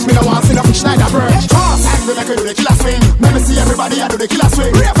 man a dance, we no want see no fish neither bird. And we make we do the killer swing. Let me see everybody do the killer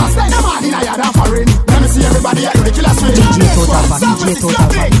swing. Ravers like the man in a yard and foreign. Let me see everybody do the killer swing. DJ Total Pack.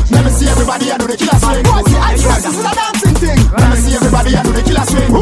 Let me see everybody